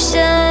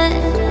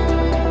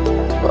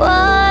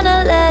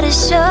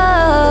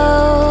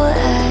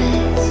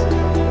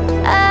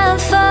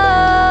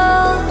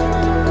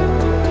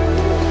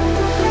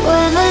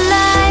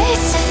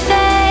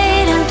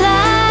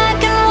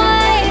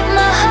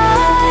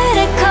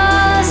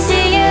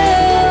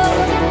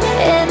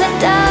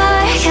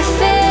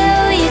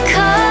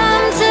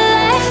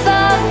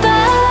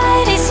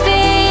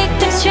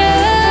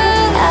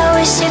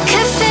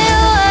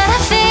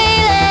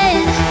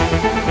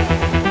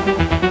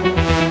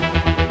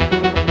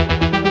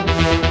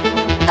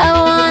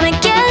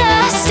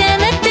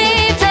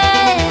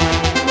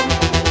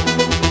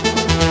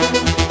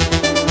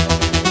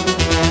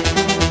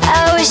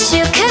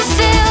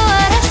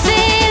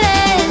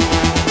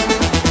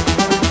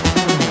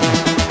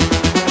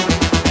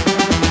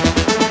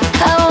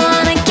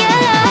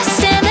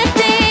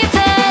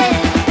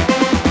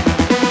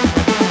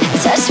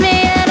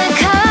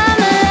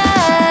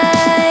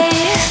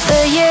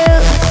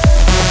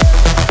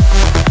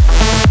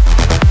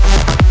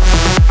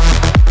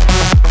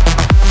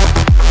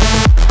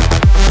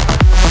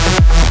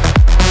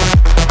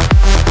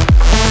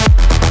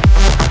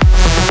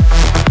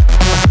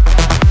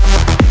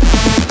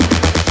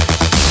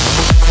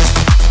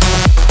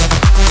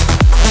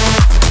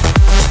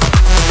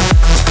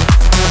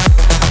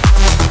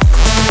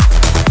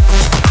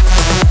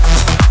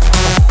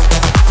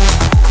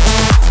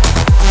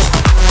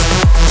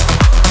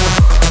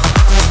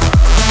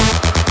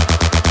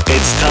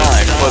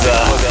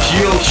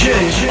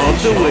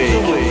 of the week.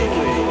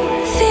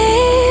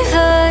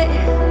 Fever.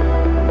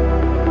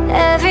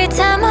 Every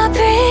time I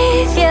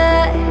breathe,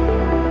 yeah.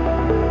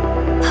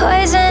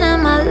 Poison in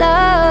my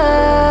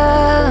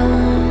lungs.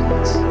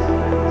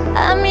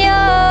 I'm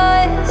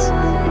yours.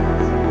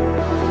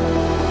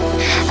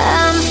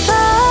 I'm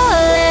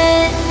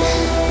falling.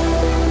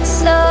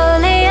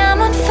 Slowly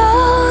I'm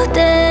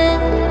unfolding.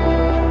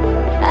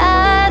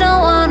 I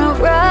don't wanna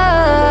run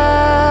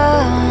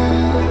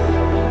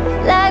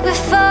like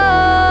before.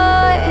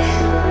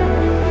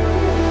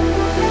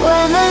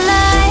 When the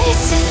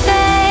lights are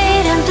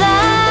fading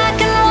black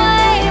and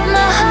white,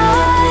 my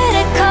heart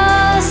it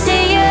calls to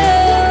you.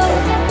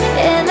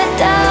 In the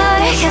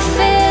dark I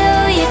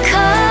feel you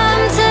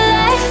come to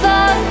life.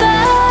 Our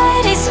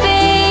bodies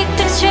speak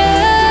the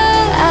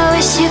truth. I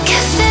wish you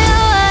could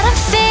feel what I'm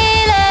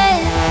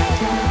feeling.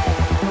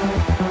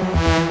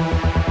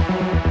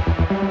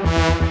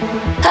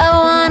 I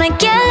wanna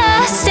get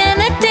lost in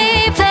the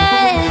deep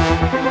end.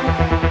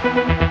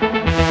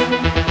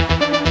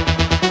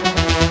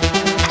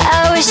 I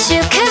wish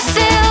you could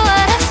feel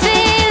what I'm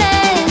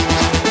feeling.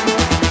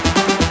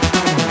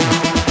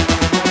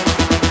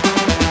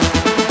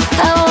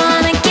 I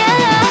wanna get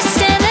lost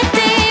in the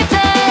deep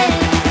end.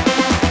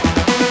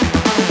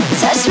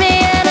 Touch me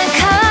and I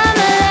come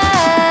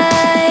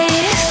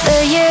alive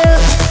for you.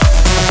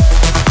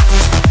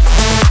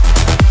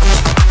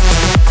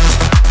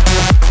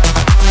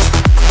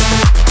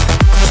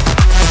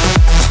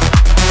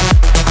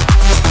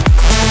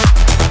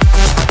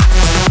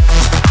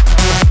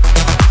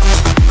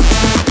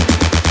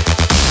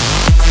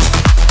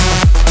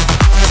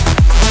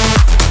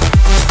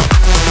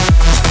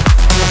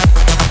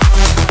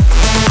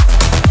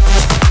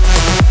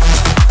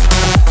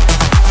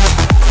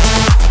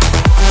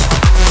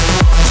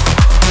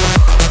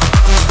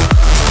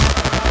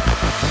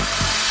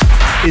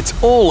 It's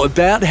all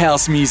about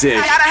house music.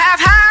 Gotta have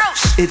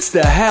house. It's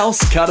the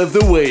house cut of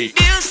the week.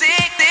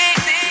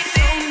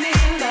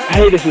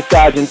 Hey, this is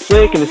Sergeant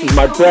Slick, and this is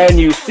my brand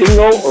new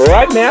single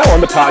right now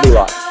on the Party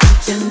Life.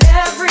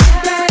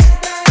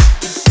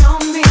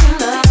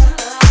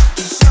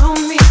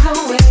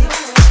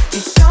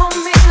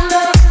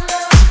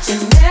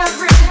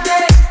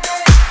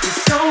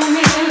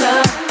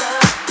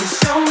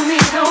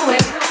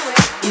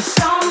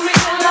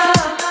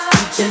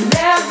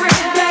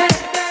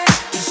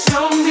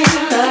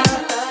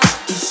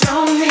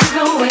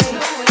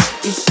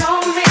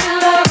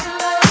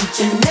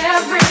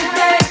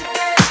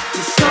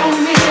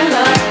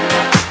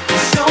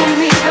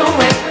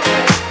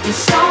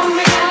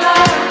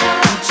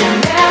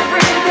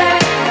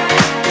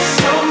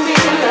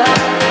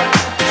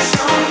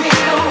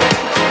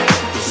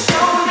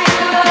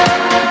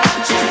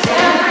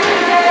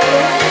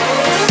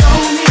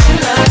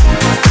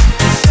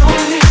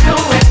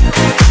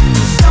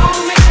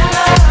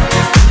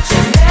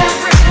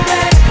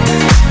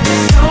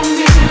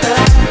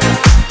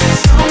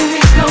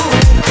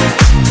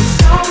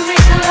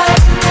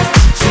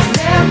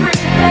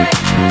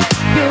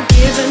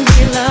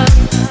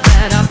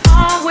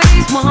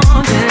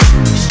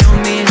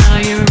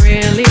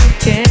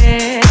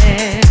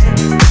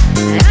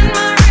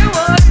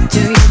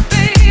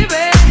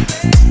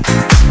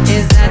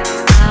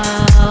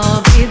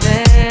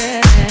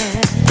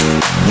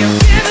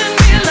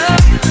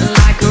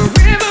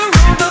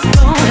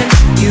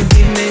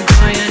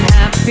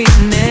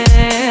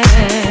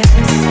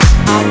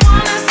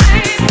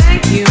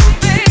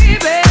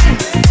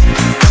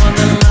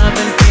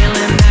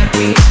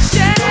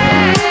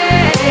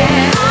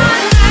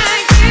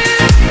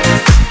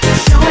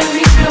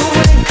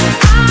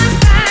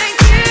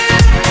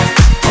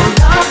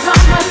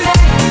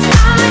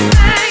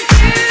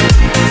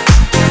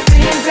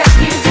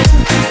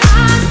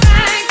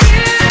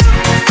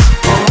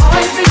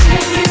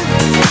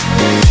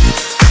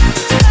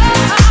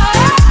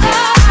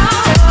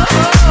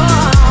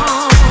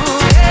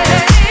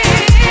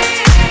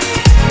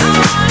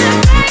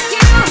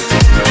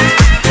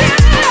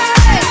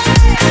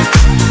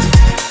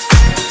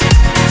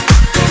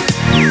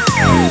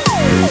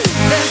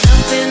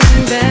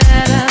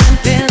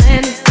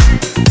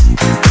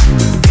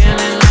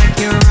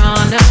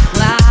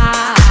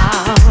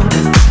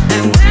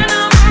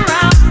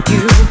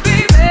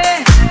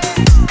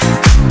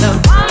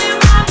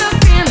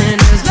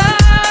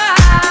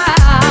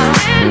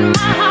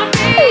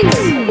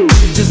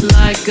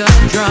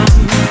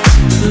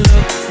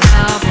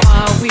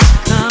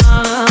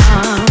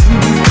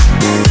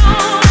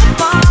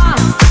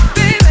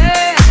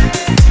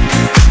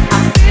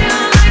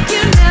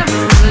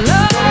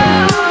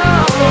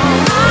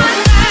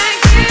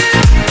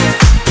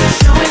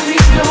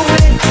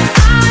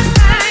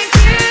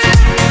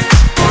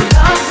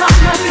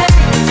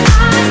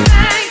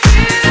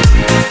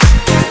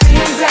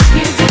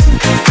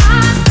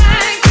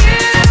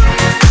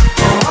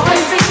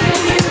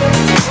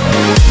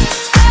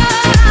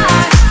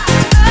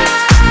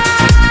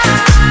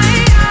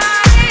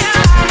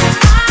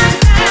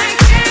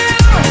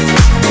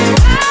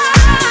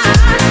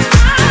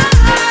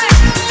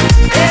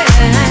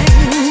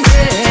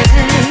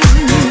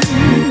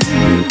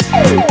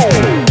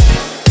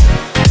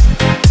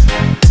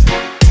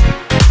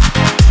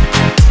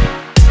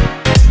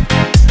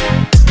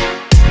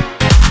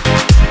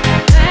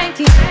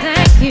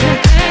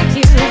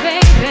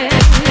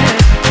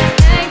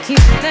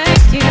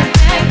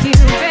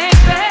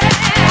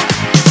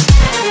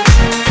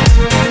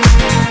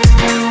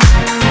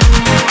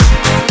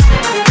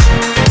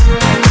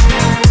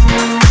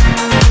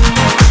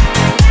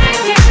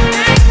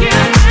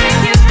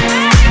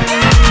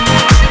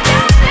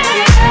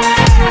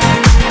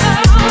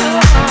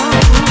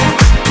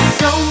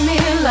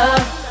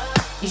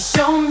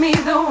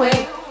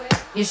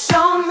 You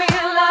show me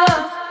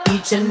love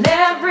each and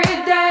every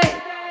day.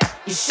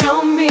 You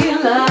show me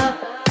love.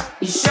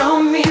 You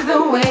show me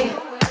the way.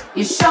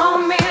 You show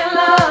me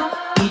love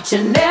each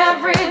and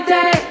every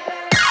day.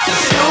 You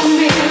show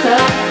me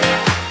love.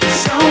 You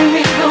show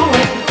me the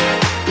way.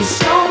 You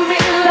show me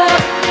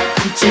love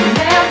each and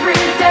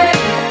every day.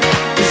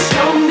 You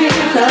show me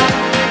love.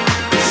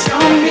 You show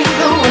me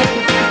the way.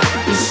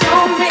 You show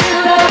me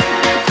love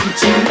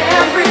each and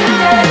every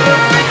day.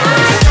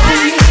 You show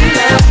me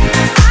love. You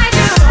show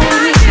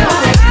me the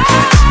way.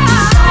 You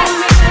show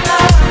me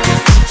love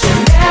each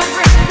and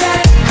every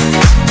day.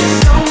 You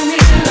show me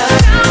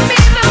love. Show me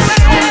the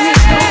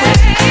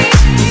way.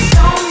 You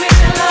show me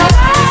love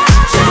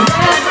each and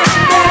every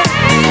day.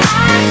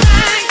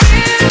 Thank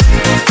you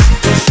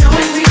for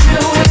showing me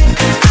the way.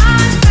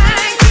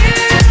 Thank you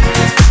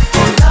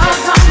for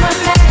love's on my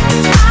leg.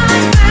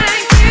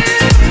 Thank you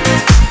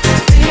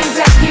things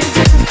that you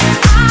do.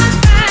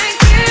 Thank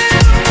you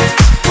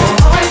for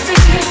always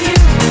being you.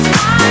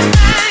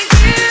 Thank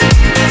you.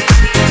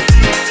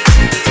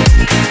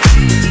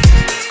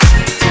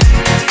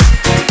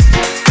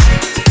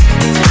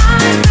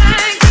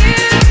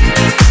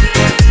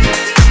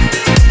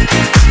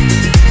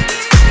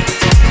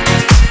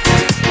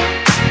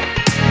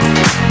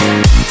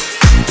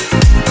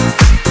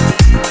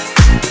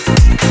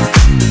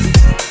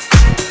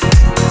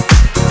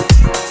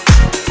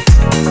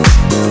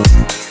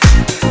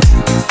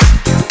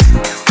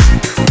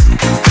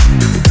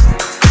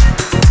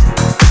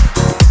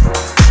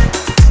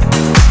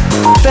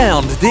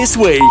 Found this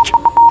week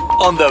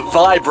on the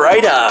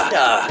Vibrator.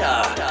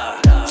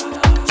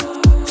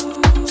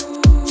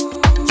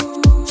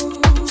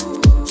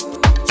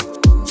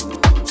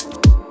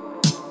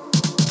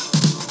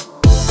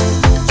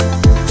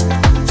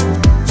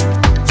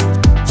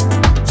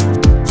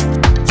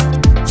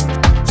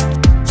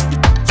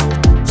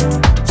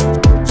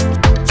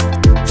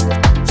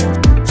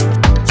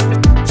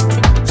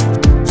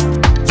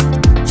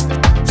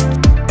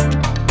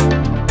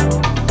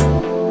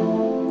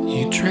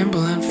 You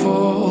tremble and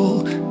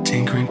fall,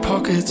 tinkering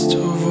pockets to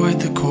avoid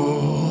the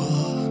call.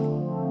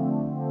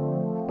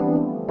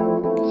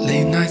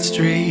 Late night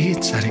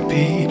streets, attic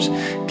peeps,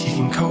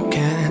 kicking coke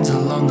cans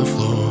along the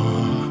floor.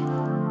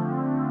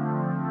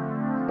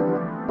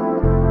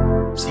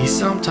 See,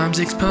 sometimes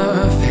it's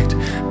perfect,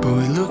 but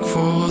we look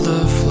for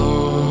the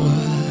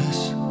flaws.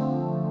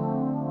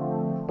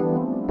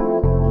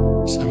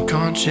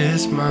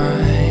 Subconscious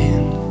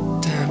mind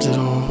damns it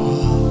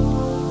all.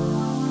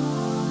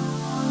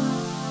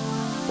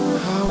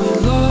 Are we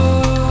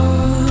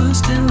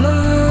lost in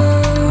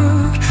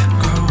love,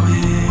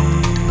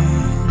 growing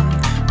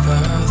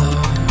further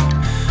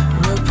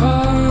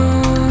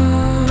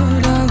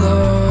apart? I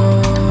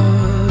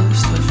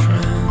lost a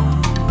friend,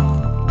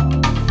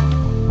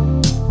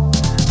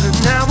 but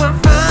now I'm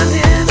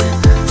finding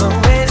a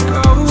way to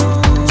go,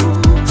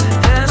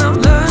 and I'm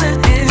learning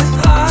it's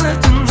harder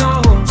to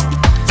know.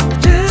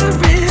 There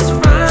is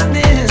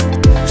finding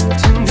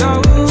to go,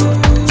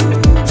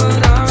 but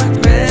I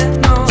regret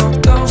no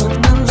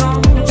going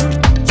alone.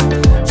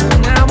 But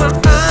now I'm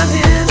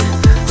finding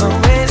a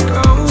way to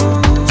go,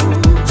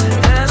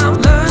 and I'm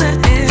learning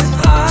it's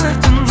harder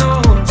to know.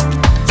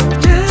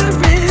 There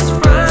is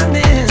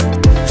finding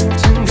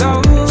to go,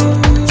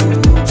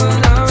 but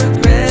I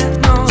regret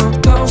no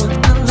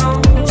going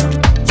alone.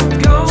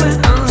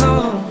 Going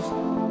alone.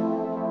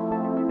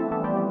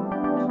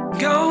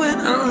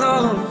 Going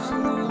alone.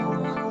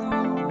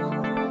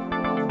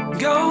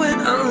 Going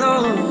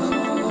alone.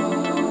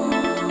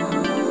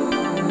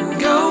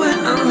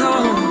 Going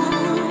alone.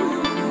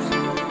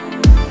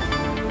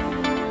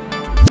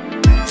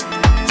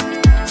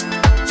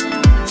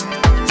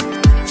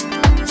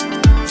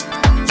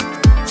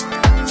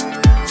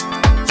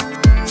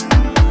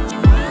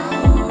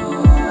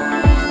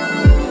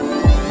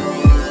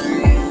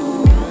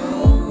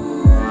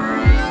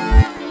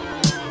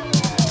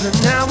 But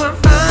now I'm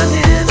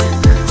finding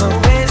a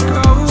way to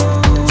go,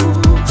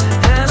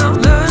 and I'm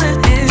learning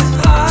it's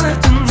harder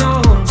to know.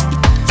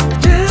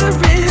 There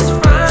is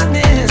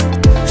finding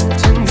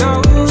to go,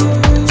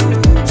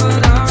 but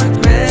I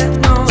regret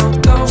no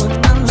going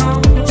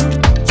alone.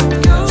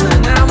 And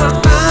now I'm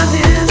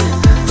finding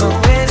a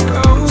way to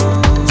go,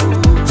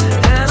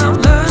 and I'm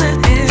learning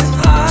it's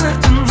harder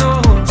to know.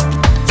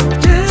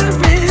 There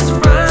is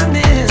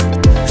finding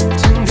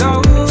to go,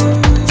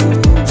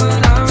 but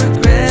I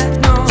regret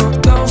no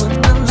going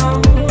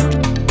alone.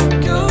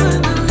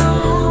 Going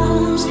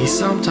alone. See,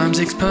 sometimes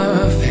it's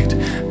perfect,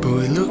 but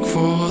we look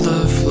for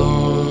the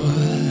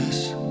flaws.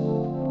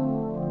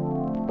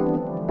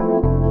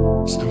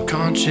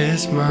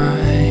 Subconscious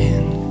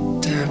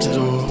mind damns it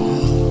all.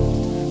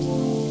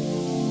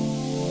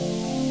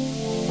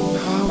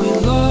 Are we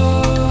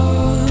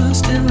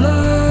lost in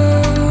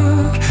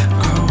love,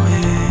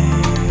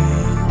 growing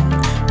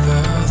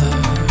further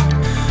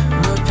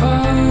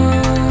apart?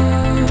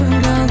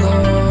 I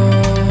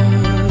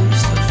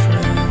lost a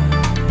friend,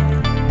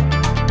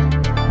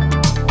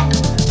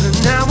 but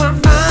now I'm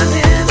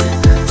finding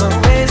a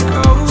way to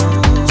go,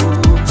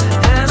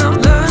 and I'm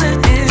learning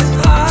it's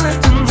harder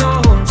to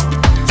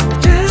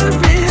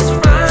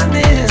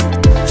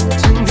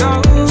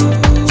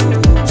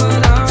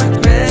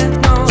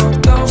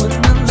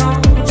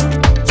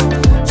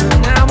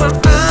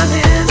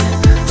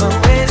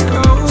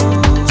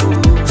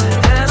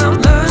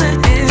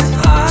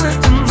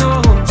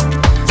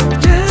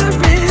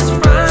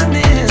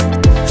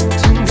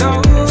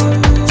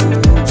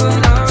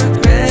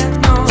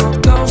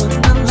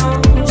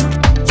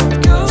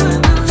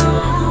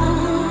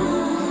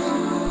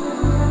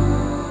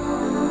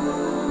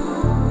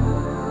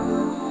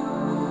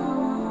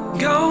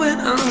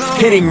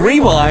Hitting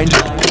rewind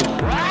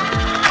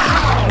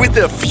with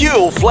the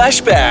Fuel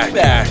Flashback.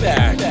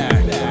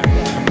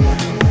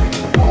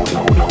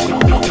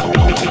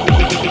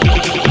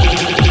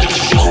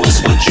 Show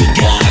us what you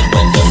got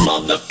when the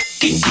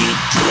motherfucking beat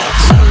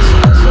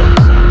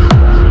drops.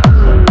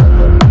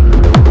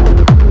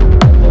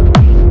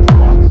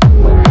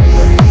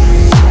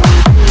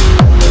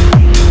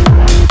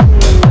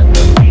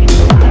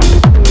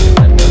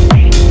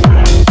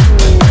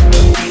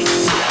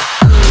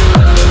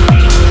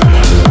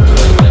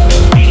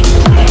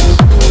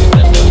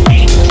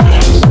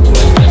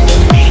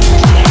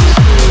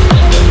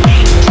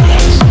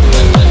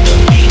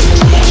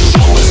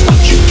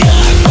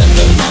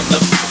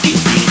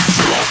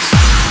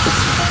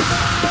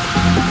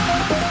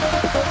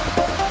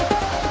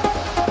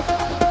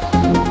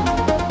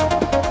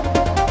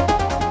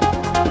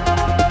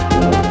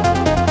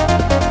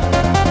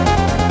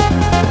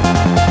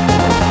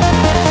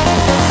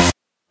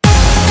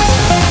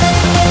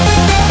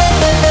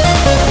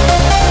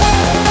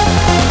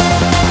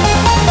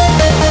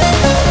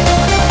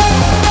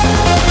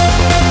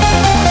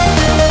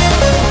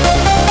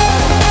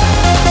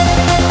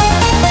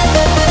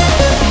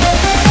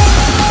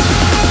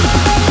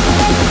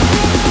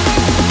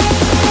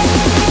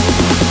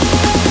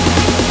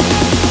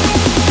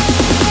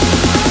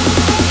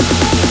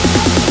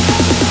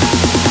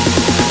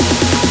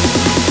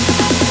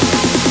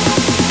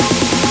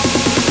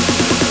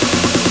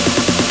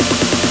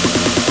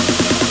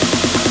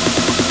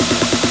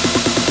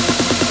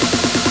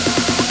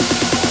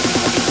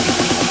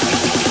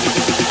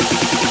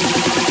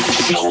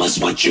 Show us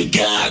what you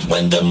got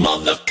when the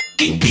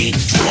motherfucking beat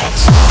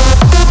drops.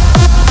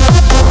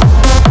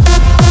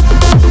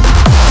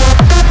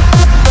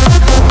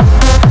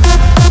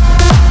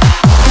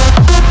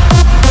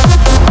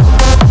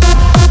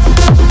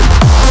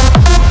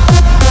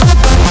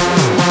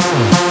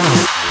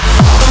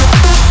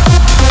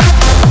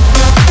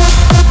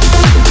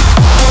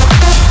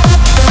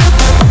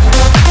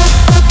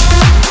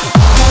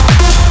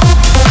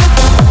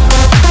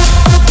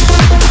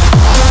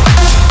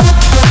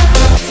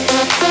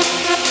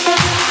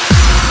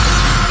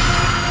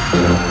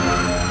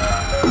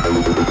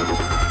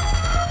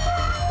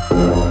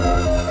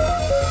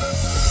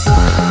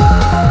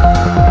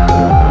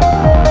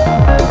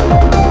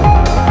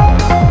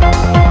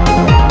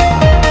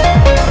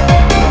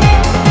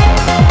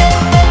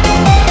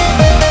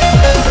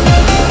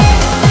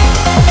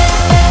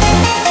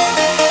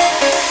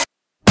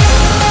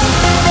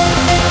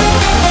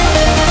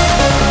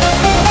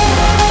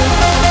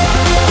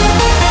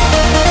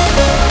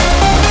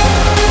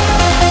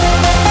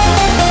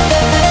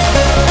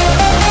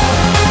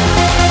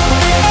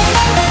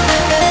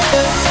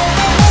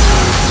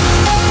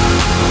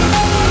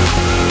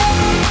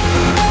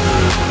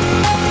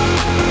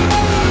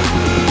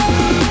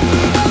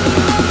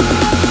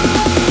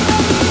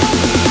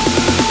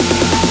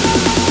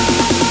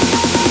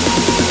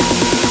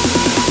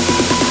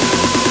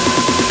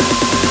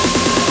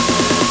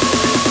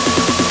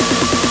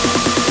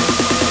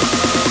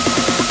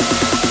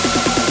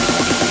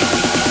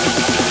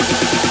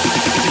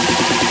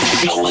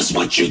 Show us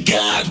what you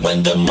got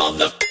when the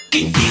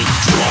motherfucking beat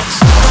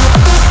drops.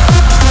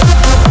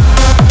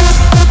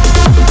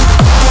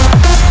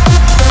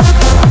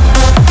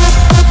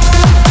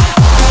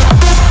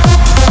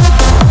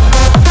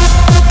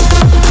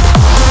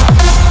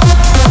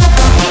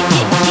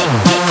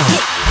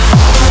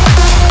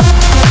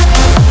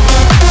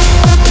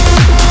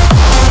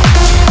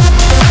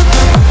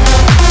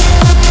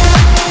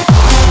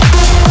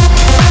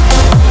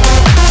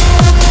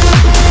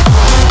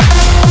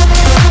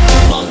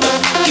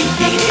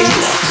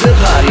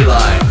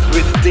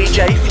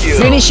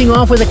 Finishing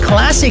off with a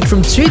classic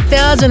from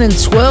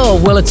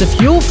 2012. Well, it's a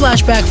Fuel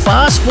Flashback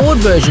fast forward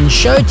version,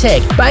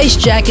 Showtech, Bass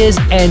Jackers,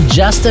 and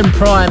Justin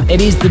Prime.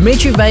 It is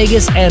Dimitri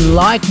Vegas and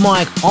Like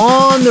Mike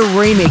on the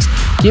remix,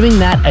 giving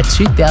that a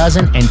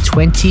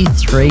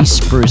 2023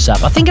 spruce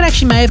up. I think it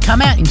actually may have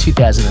come out in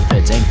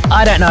 2013.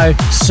 I don't know.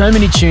 So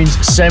many tunes,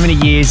 so many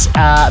years,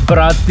 but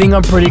I think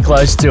I'm pretty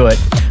close to it.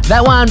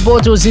 That one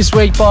brought to us this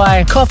week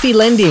by Coffee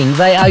Lending.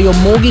 They are your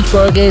mortgage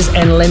brokers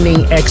and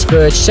lending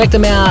experts. Check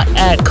them out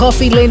at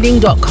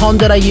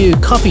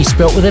coffeelending.com.au. Coffee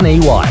spelt with an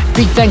EY.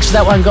 Big thanks for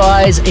that one,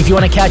 guys. If you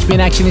want to catch me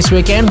in action this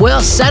weekend,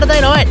 well,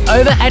 Saturday night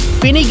over at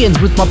Finnegan's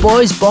with my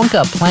boys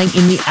Bonker playing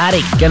in the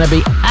attic. Gonna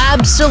be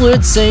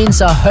absolute scene,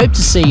 so I hope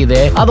to see you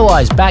there.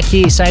 Otherwise, back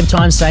here, same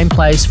time, same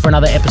place for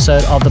another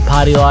episode of The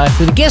Party Life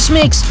with a guest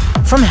mix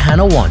from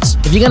Hannah Wants.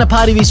 If you're gonna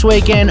party this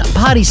weekend,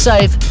 party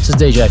safe. This is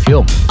DJ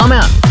Fuel. I'm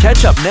out.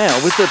 Catch up now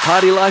with the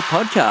Party Life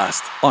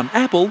podcast on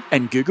Apple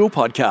and Google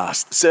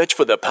Podcasts. Search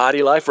for the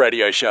Party Life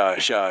Radio Show.